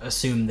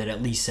assume that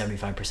at least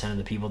 75% of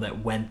the people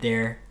that went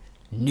there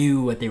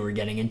knew what they were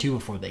getting into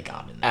before they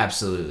got in there.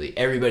 Absolutely.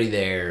 Everybody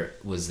there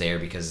was there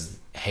because,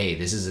 hey,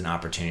 this is an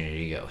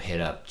opportunity to go hit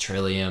up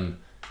Trillium,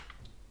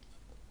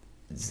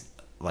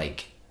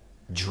 like,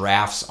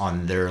 drafts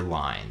on their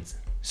lines.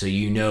 So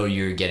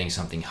you're getting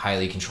something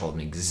highly controlled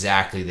in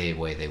exactly the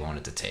way they want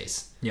it to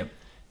taste. Yep.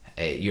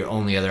 Your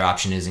only other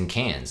option is in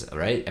cans,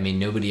 right? I mean,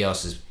 nobody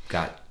else has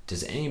got...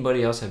 Does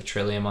anybody else have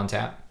Trillium on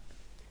tap?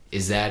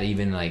 Is that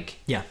even, like...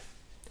 Yeah.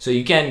 So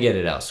you can get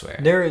it elsewhere.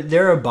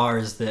 There are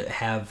bars that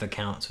have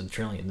accounts with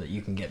Trillium that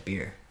you can get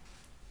beer.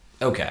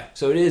 Okay.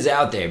 So it is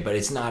out there, but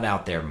it's not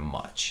out there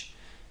much.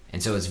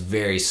 And so it's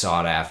very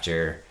sought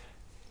after.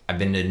 I've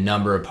been to a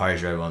number of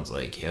parties where everyone's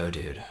like, yo,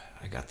 dude,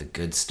 I got the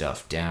good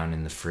stuff down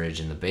in the fridge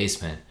in the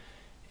basement.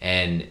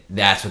 And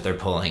that's what they're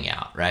pulling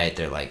out, right?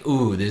 They're like,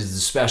 ooh, this is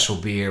a special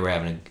beer. We're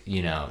having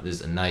this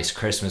is a nice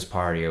Christmas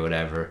party or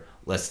whatever.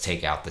 Let's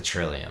take out the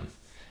Trillium.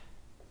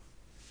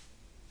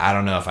 I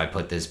don't know if I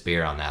put this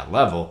beer on that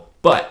level,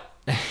 but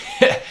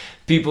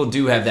people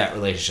do have that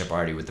relationship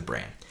already with the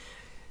brand.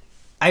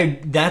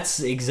 That's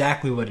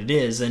exactly what it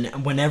is. And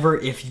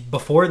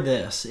before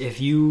this,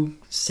 if you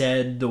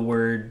said the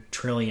word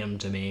Trillium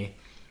to me,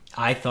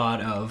 I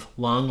thought of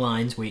long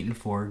lines waiting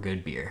for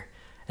good beer.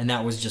 And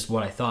that was just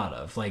what I thought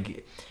of.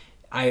 Like,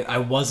 I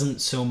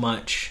wasn't so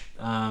much...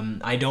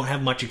 I don't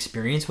have much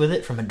experience with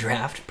it from a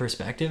draft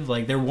perspective.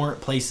 Like, there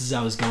weren't places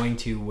I was going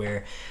to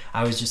where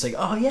I was just like,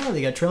 oh yeah,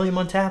 they got Trillium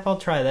on tap, I'll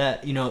try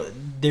that.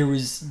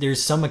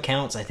 There's some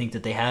accounts I think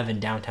that they have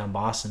in downtown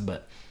Boston,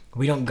 but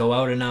we don't go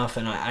out enough,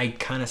 and I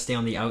kind of stay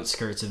on the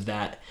outskirts of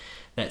that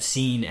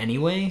scene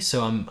anyway.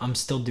 So I'm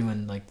still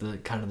doing like the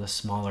kind of the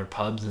smaller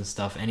pubs and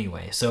stuff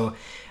anyway. So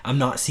I'm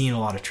not seeing a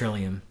lot of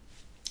Trillium.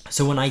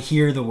 So when I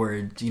hear the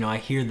word, I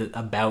hear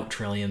about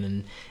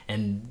Trillium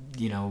and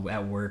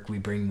at work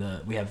we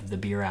have the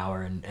beer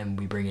hour and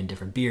we bring in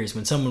different beers.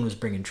 When someone was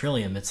bringing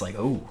Trillium, it's like,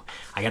 oh,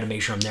 I got to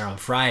make sure I'm there on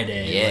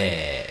Friday.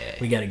 Yeah.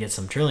 Like, we got to get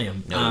some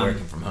Trillium. No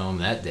working from home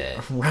that day.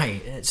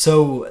 Right.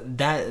 So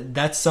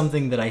that's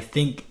something that I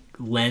think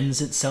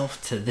lends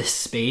itself to this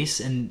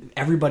space, and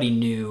everybody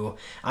knew.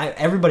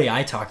 Everybody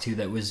I talked to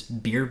that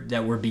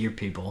were beer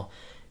people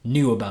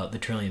knew about the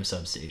Trillium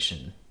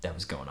substation that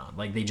was going on.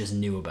 Like, they just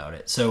knew about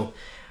it. So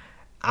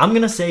I'm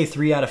gonna say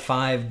 3 out of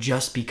 5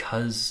 just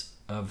because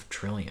of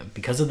Trillium,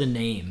 because of the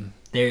name.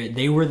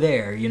 They were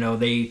there.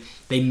 They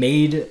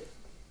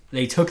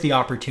took the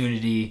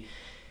opportunity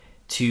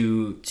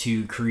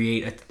to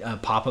create a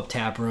pop-up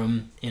tap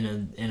room in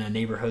a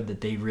neighborhood that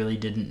they really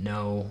didn't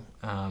know,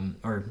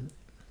 or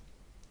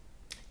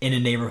in a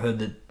neighborhood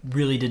that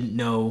really didn't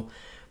know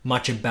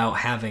much about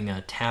having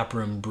a tap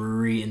room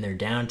brewery in their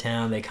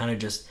downtown. They kind of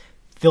just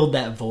filled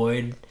that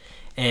void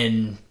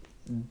and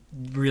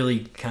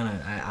really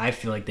I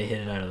feel like they hit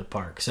it out of the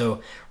park.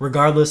 So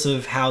regardless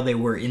of how they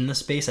were in the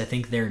space, I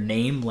think their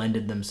name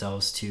lended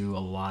themselves to a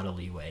lot of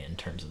leeway in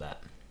terms of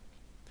that.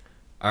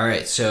 All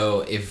right,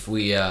 so if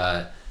we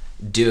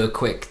do a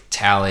quick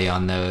tally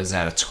on those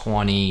out of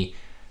 20,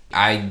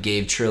 I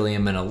gave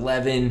Trillium an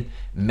 11.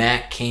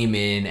 Matt came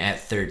in at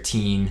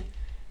 13.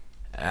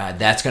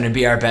 That's going to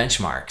be our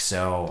benchmark.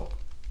 So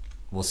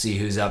we'll see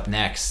who's up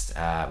next.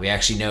 We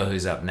actually know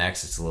who's up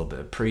next. It's a little bit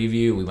of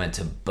preview. We went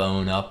to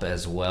Bone Up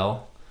as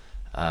well,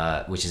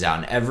 which is out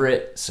in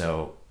Everett.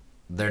 So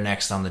they're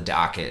next on the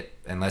docket.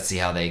 And let's see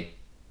how they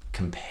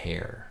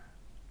compare.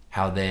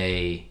 I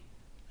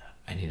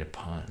need a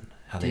pun.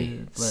 How they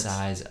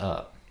size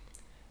up.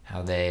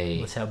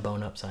 Let's have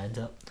Bone Up size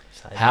up.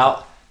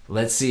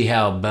 Let's see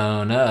how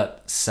Bone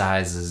Up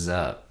sizes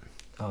up.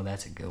 Oh,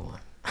 that's a good one.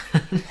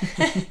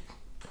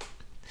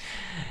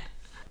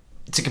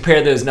 To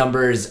compare those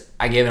numbers,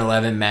 I gave it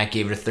 11, Matt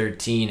gave it a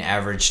 13,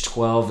 average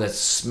 12. That's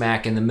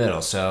smack in the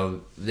middle.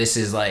 So this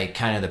is like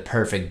kind of the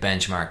perfect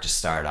benchmark to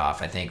start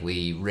off. I think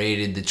we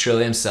rated the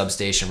Trillium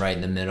substation right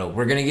in the middle.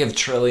 We're going to give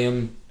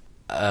Trillium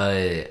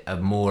a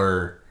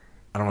more,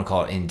 I don't want to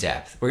call it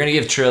in-depth. We're going to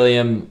give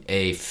Trillium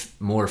a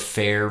more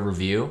fair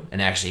review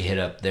and actually hit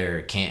up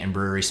their Canton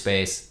Brewery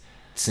space,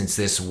 since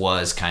this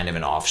was kind of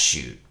an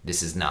offshoot.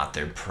 This is not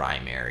their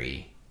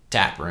primary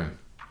tap room.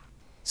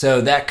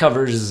 So that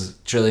covers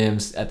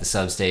Trillium's at the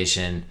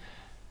substation.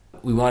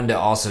 We wanted to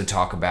also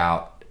talk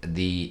about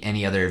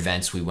any other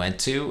events we went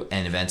to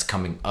and events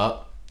coming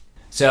up.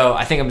 So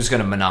I think I'm just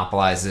going to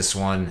monopolize this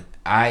one.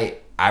 I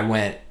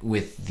went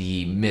with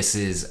the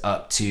missus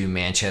up to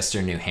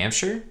Manchester, New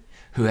Hampshire,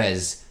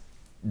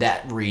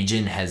 that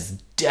region has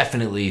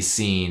definitely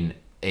seen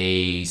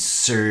a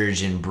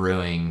surge in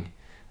brewing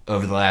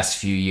over the last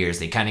few years.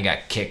 They kind of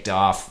got kicked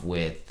off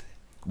with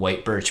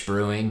White Birch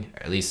Brewing,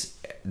 or at least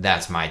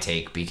that's my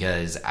take,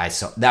 because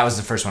that was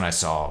the first one I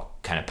saw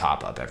kind of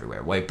pop up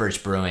everywhere. White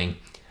Birch Brewing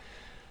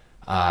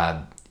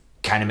kind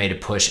of made a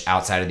push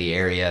outside of the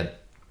area,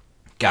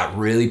 got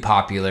really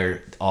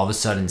popular. All of a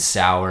sudden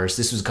sours,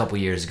 this was a couple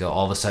years ago,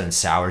 all of a sudden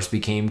sours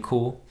became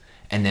cool.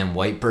 And then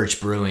White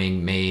Birch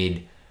Brewing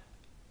made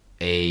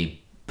a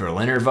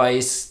Berliner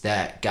Weiss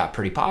that got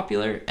pretty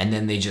popular, and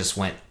then they just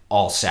went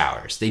all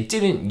sours. They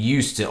didn't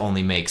used to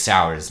only make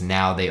sours,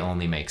 now they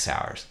only make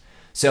sours.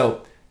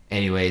 So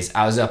anyways,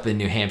 I was up in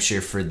New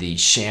Hampshire for the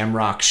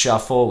Shamrock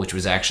Shuffle, which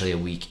was actually a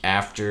week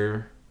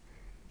after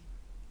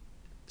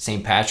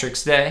St.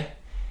 Patrick's Day.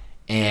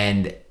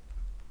 And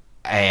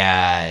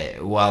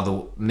while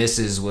the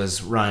missus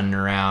was running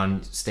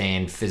around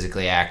staying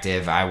physically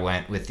active, I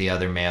went with the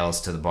other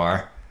males to the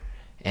bar.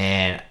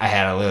 And I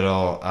had a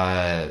little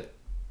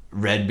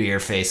red beer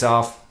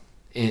face-off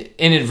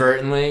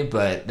inadvertently,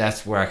 but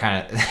that's where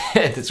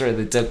that's where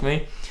they took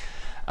me.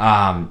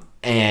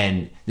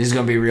 And this is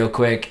going to be real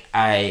quick.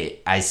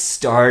 I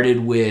started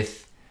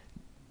with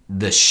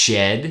the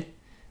Shed,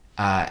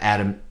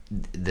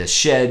 the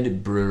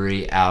Shed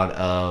Brewery out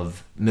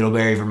of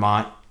Middlebury,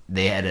 Vermont.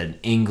 They had an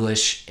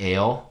English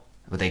ale,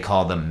 what they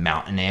call the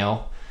Mountain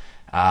Ale,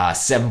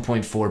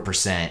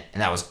 7.4%,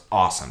 and that was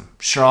awesome.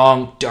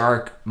 Strong,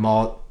 dark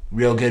malt,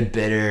 real good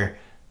bitter.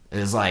 It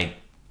was like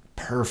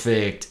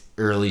perfect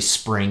early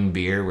spring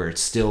beer where it's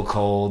still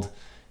cold,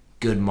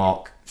 good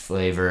malt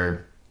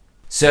flavor.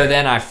 So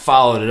then I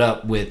followed it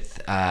up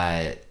with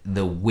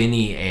the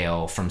Winnie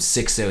Ale from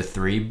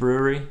 603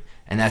 Brewery,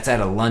 and that's out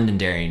of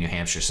Londonderry, New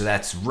Hampshire. So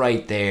that's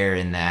right there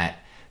in that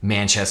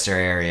Manchester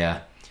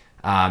area.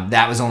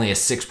 That was only a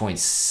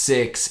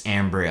 6.6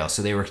 amber ale,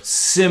 so they were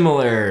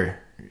similar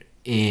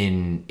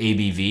in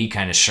ABV,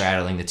 kind of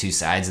straddling the two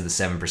sides of the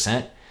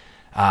 7%.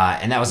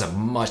 And that was a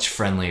much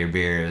friendlier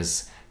beer. It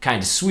was kind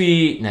of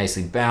sweet,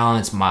 nicely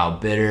balanced,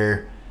 mild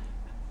bitter.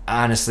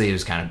 Honestly, it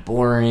was kind of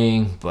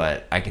boring,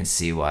 but I can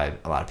see why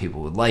a lot of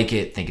people would like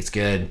it, think it's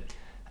good.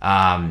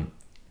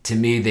 To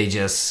me,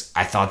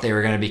 I thought they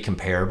were going to be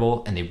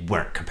comparable, and they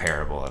weren't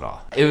comparable at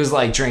all. It was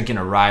like drinking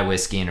a rye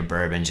whiskey and a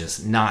bourbon,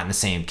 just not in the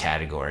same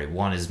category.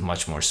 One is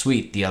much more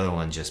sweet, the other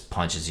one just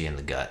punches you in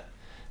the gut.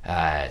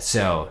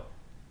 So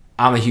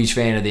I'm a huge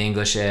fan of the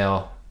English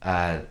ale.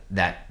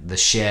 The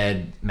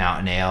Shed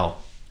Mountain Ale,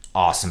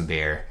 awesome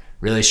beer.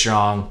 Really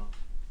strong,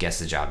 gets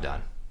the job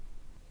done.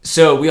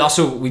 So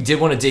we did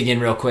want to dig in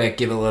real quick,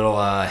 give a little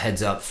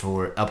heads up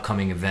for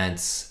upcoming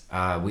events.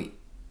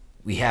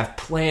 We have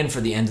planned for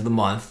the end of the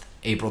month,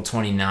 April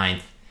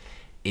 29th,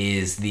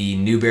 is the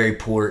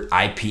Newburyport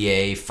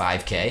IPA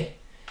 5K.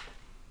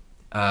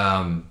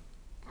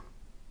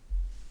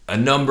 A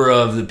number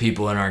of the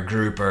people in our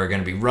group are going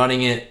to be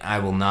running it. I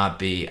will not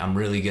be. I'm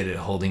really good at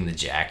holding the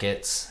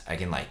jackets. I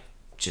can I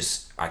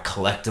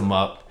collect them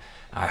up.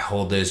 I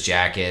hold those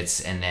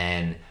jackets, and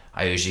then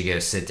I usually go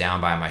sit down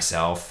by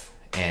myself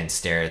and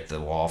stare at the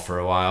wall for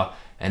a while.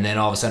 And then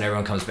all of a sudden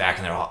everyone comes back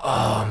and they're all,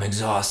 oh, I'm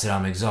exhausted,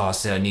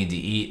 I need to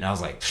eat. And I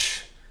was like,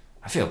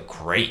 I feel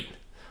great.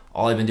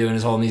 All I've been doing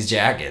is holding these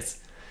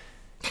jackets.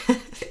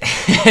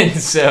 And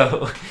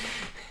so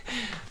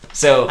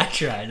I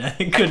tried.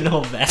 I couldn't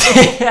hold back.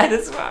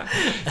 That's fine.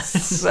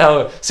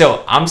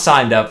 So I'm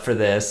signed up for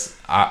this.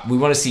 We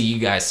want to see you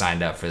guys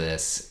signed up for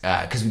this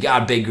because we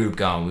got a big group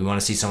going. We want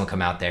to see someone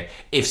come out there.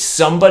 If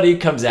somebody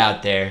comes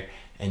out there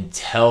and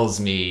tells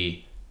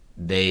me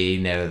they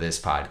know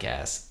this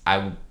podcast,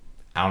 I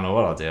don't know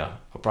what I'll do.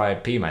 I'll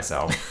probably pee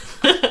myself.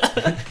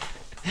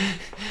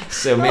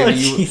 So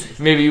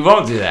maybe you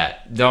won't do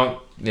that.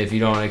 If you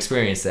don't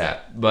experience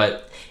that.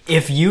 But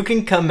if you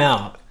can come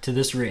out to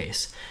this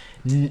race,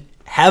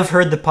 have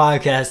heard the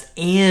podcast,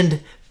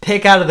 and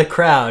pick out of the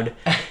crowd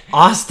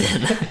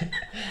Austin,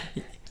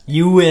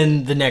 you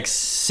win the next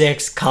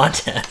 6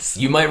 contests.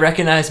 You might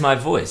recognize my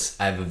voice.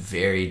 I have a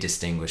very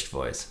distinguished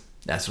voice.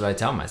 That's what I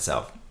tell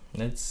myself.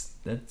 That's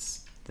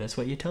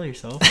what you tell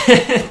yourself.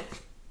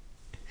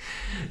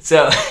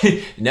 So,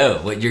 no,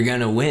 what you're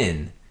gonna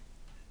win,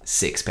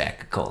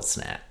 6-pack of Cold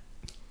Snap,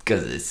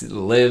 because it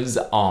lives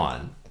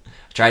on.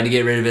 I tried to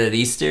get rid of it at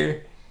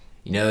Easter.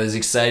 You know, I was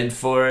excited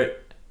for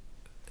it.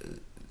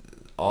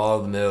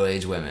 All the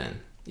middle-aged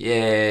women,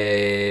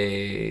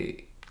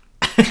 yay!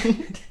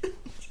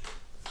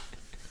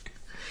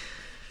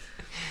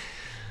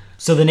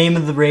 So the name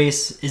of the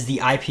race is the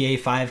IPA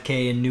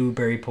 5K in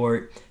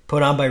Newburyport,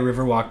 put on by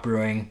Riverwalk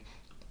Brewing.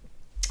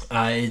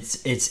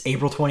 It's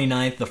April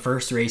 29th. The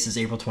first race is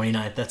April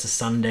 29th. That's a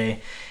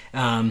Sunday.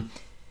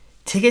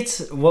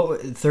 Tickets,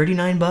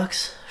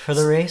 $39 for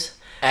the race?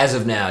 As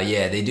of now,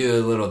 yeah, they do a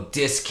little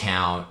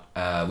discount.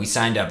 We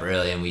signed up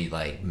early, and we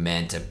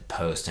meant to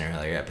post an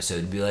earlier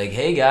episode to be like,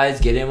 "Hey guys,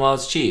 get in while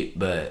it's cheap,"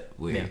 but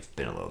we've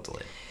been a little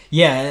delayed.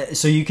 Yeah,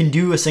 so you can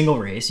do a single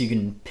race. You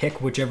can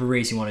pick whichever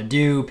race you want to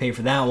do, pay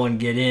for that one,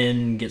 get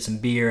in, get some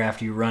beer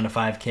after you run a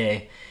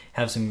 5K,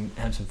 have some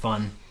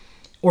fun.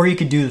 Or you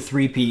could do the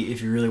 3-peat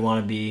if you really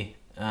want to be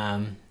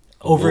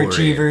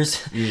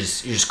overachievers. You're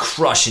just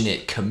crushing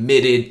it,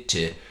 committed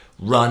to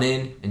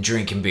running and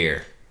drinking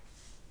beer.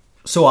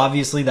 So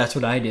obviously that's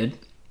what I did.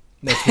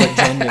 That's what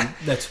Jen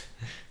did.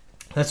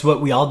 That's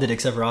what we all did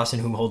except for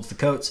Austin, who holds the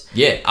coats.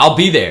 Yeah, I'll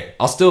be there.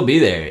 I'll still be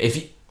there. If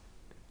you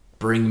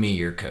bring me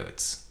your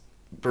coats.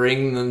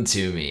 Bring them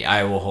to me.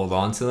 I will hold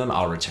on to them.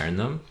 I'll return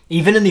them.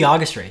 Even in the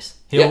August race,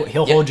 he'll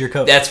hold your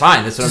coat. That's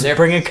fine. That's what I'm there.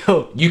 Bring a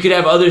coat. You could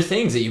have other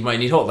things that you might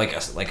need hold, like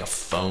a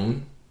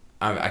phone.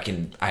 I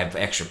have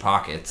extra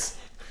pockets.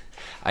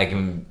 I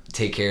can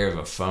take care of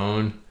a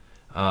phone.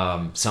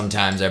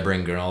 Sometimes I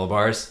bring granola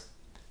bars,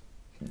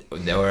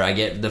 or I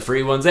get the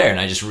free ones there, and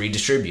I just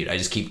redistribute. I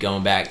just keep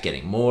going back,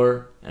 getting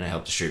more, and I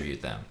help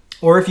distribute them.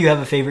 Or if you have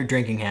a favorite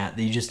drinking hat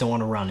that you just don't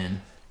want to run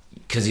in.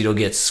 Because it'll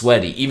get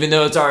sweaty. Even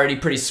though it's already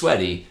pretty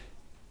sweaty,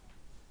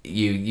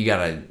 you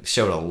gotta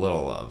show it a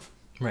little love.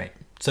 Right.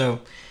 So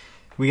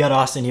we got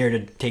Austin here to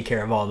take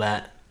care of all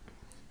that.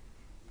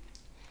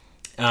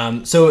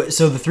 So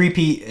the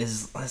 3-peat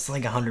it's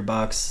like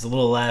 $100. It's a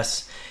little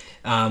less.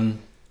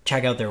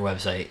 Check out their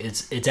website.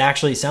 It's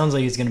actually, it sounds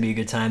like it's going to be a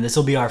good time. This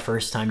will be our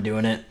first time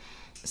doing it.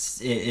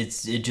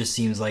 It just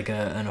seems like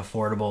an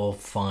affordable,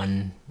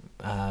 fun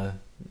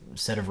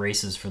set of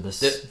races for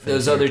this.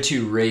 Those other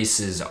 2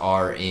 races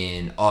are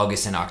in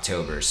August and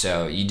October,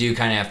 so you do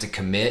kind of have to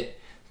commit.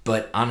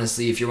 But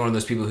honestly, if you're one of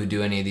those people who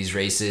do any of these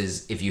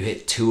races, if you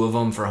hit 2 of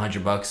them for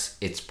 $100,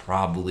 it's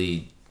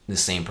probably the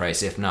same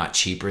price, if not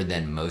cheaper,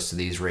 than most of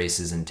these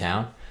races in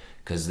town,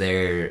 because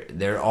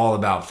they're all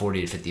about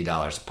 $40 to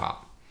 $50 a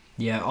pop.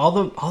 Yeah, all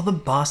the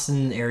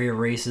Boston area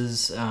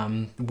races,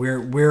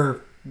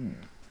 we're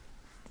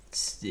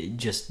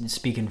just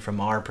speaking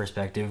from our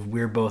perspective,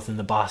 we're both in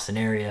the Boston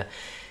area.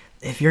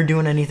 If you're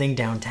doing anything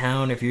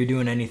downtown, if you're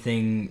doing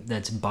anything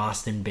that's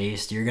Boston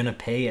based, you're gonna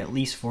pay at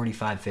least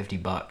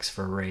 $45-$50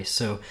 for a race.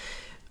 So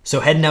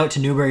heading out to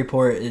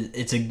Newburyport,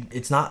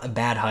 it's not a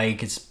bad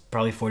hike. It's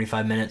probably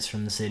 45 minutes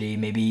from the city,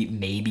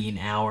 maybe an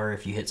hour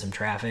if you hit some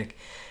traffic.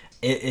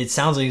 It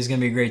sounds like it's gonna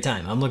be a great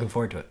time. I'm looking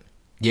forward to it.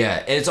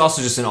 Yeah, and it's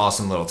also just an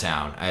awesome little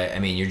town. I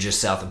mean, you're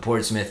just south of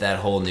Portsmouth. That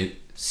whole new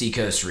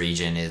Seacoast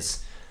region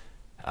is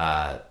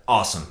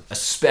awesome,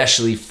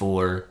 especially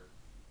for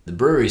the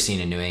brewery scene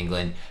in New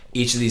England.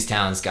 Each of these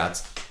towns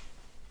got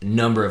a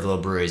number of little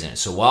breweries in it.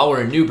 So while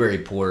we're in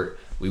Newburyport,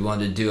 we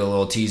wanted to do a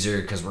little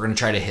teaser because we're going to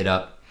try to hit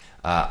up.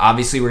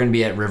 Obviously, we're going to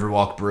be at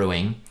Riverwalk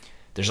Brewing.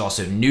 There's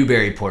also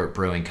Newburyport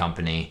Brewing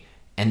Company.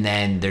 And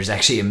then there's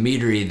actually a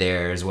meadery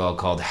there as well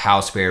called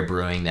House Bear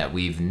Brewing that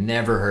we've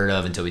never heard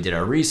of until we did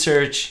our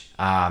research.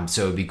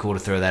 So it'd be cool to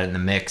throw that in the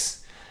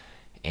mix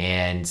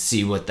and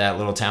see what that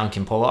little town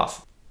can pull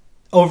off.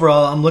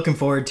 Overall, I'm looking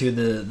forward to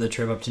the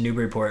trip up to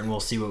Newburyport, and we'll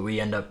see what we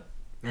end up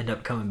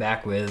coming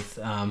back with.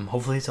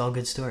 Hopefully it's all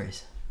good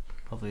stories.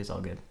 Hopefully it's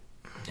all good.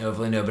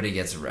 Hopefully nobody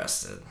gets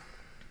arrested.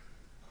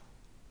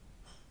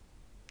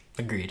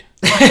 Agreed.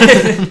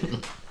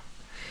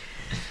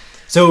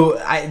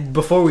 So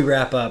before we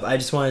wrap up, I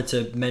just wanted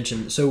to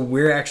mention, so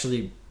we're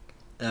actually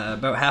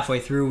about halfway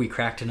through. We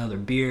cracked another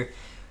beer.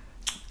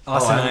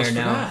 Austin and I are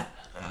now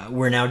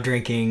we're now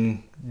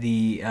drinking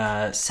the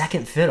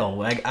Second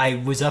Fiddle.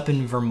 I was up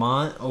in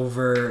Vermont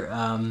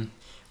over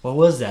what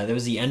was that? It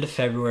was the end of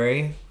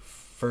February,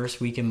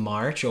 first week in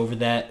March, over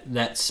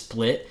that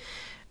split.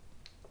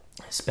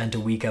 I spent a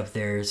week up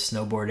there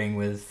snowboarding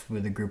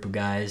with a group of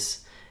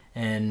guys,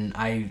 and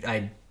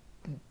I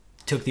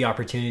took the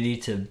opportunity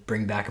to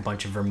bring back a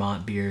bunch of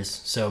Vermont beers.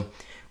 So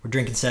we're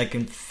drinking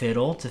Second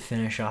Fiddle to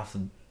finish off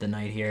the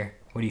night here.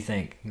 What do you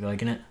think? You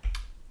liking it?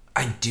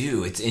 I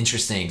do. It's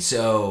interesting.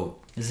 So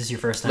Is this your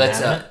first time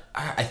having it?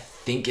 I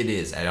think it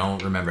is. I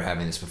don't remember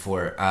having this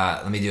before.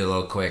 Let me do a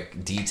little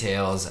quick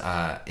details.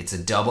 It's a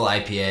double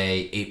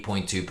IPA,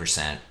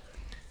 8.2%.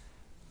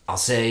 I'll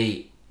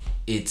say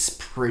it's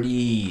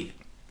pretty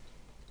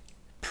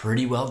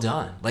well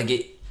done.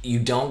 Like you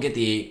don't get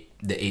the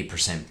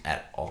 8%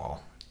 at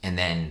all. And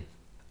then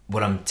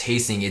what I'm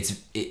tasting,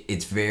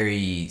 it's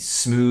very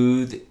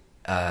smooth,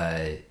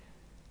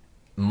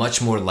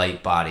 much more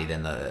light body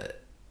than the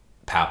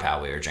Pow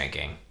Pow we were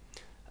drinking.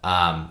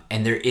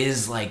 And there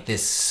is like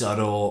this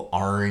subtle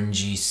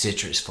orangey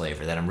citrus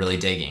flavor that I'm really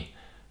digging.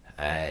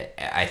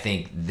 I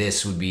think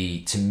this would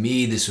be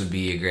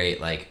a great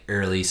like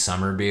early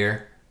summer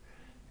beer.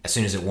 As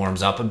soon as it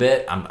warms up a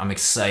bit, I'm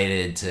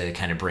excited to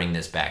kind of bring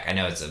this back. I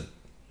know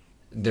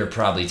they're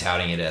probably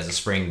touting it as a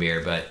spring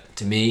beer, but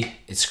to me,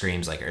 it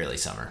screams like early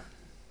summer.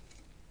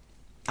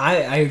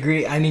 I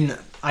agree. I mean,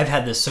 I've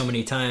had this so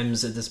many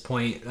times at this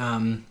point.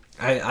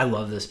 I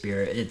love this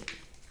beer.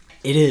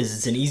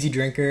 It's an easy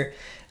drinker.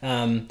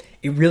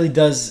 It really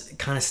does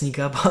kind of sneak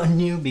up on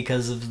you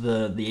because of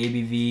the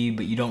ABV,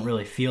 but you don't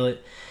really feel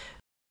it.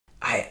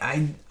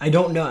 I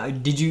don't know.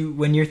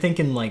 When you're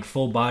thinking like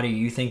full body, are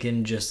you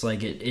thinking just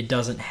like it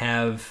doesn't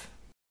have,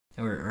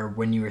 or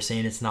when you were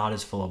saying it's not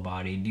as full of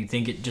body, do you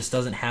think it just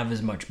doesn't have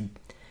as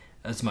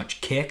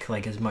much kick,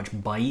 like as much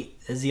bite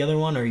as the other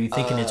one, or are you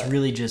thinking it's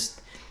really just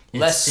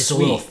less it's sweet. a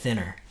little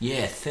thinner?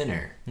 Yeah,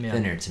 thinner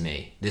to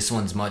me. This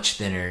one's much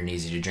thinner and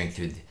easy to drink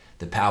through.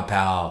 The Pow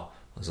Pow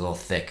was a little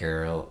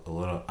thicker, a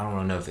little. I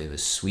don't know if it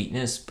was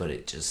sweetness, but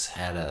it just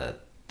had a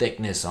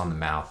thickness on the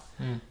mouth,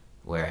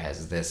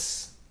 whereas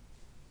this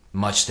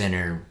much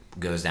thinner,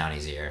 goes down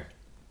easier.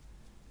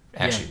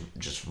 Actually,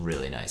 just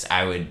really nice.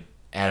 I would,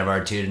 out of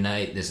our two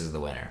tonight, this is the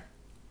winner.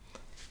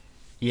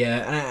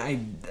 Yeah,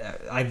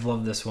 I've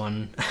loved this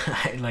one.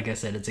 Like I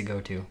said, it's a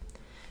go-to.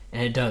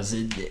 And it does.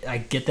 I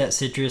get that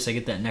citrus. I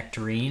get that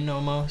nectarine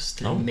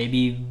almost. And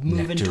maybe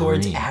moving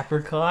towards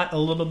apricot a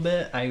little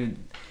bit. I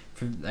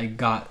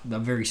got a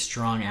very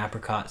strong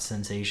apricot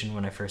sensation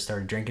when I first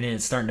started drinking it.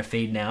 It's starting to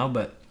fade now,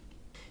 but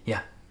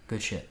yeah,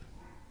 good shit.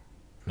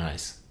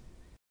 Nice.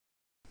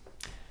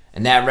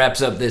 And that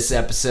wraps up this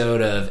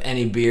episode of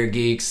Any Beer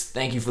Geeks.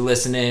 Thank you for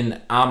listening.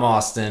 I'm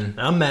Austin.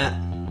 I'm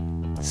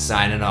Matt.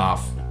 Signing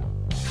off.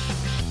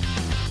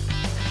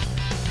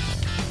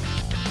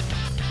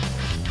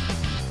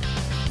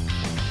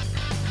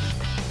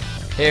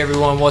 Hey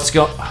everyone, what's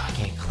going? I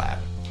can't clap.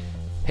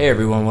 Hey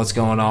everyone, what's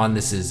going on?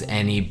 This is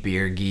Any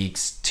Beer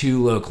Geeks,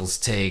 two locals'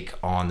 take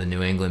on the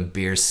New England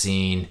beer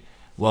scene.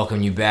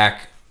 Welcome you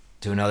back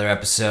to another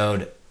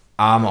episode.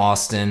 I'm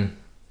Austin.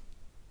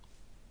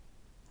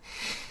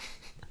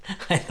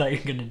 I thought you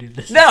were gonna do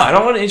this. No, I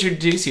don't want to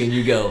introduce you and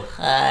you go,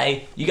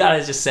 hi. You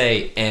gotta just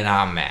say, and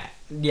I'm Matt.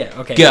 Yeah,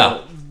 okay.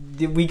 Go.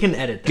 Well, we can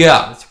edit that. Go.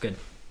 That's good.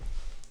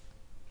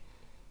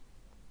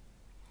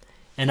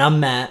 And I'm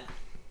Matt.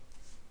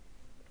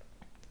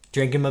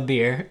 Drinking my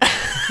beer.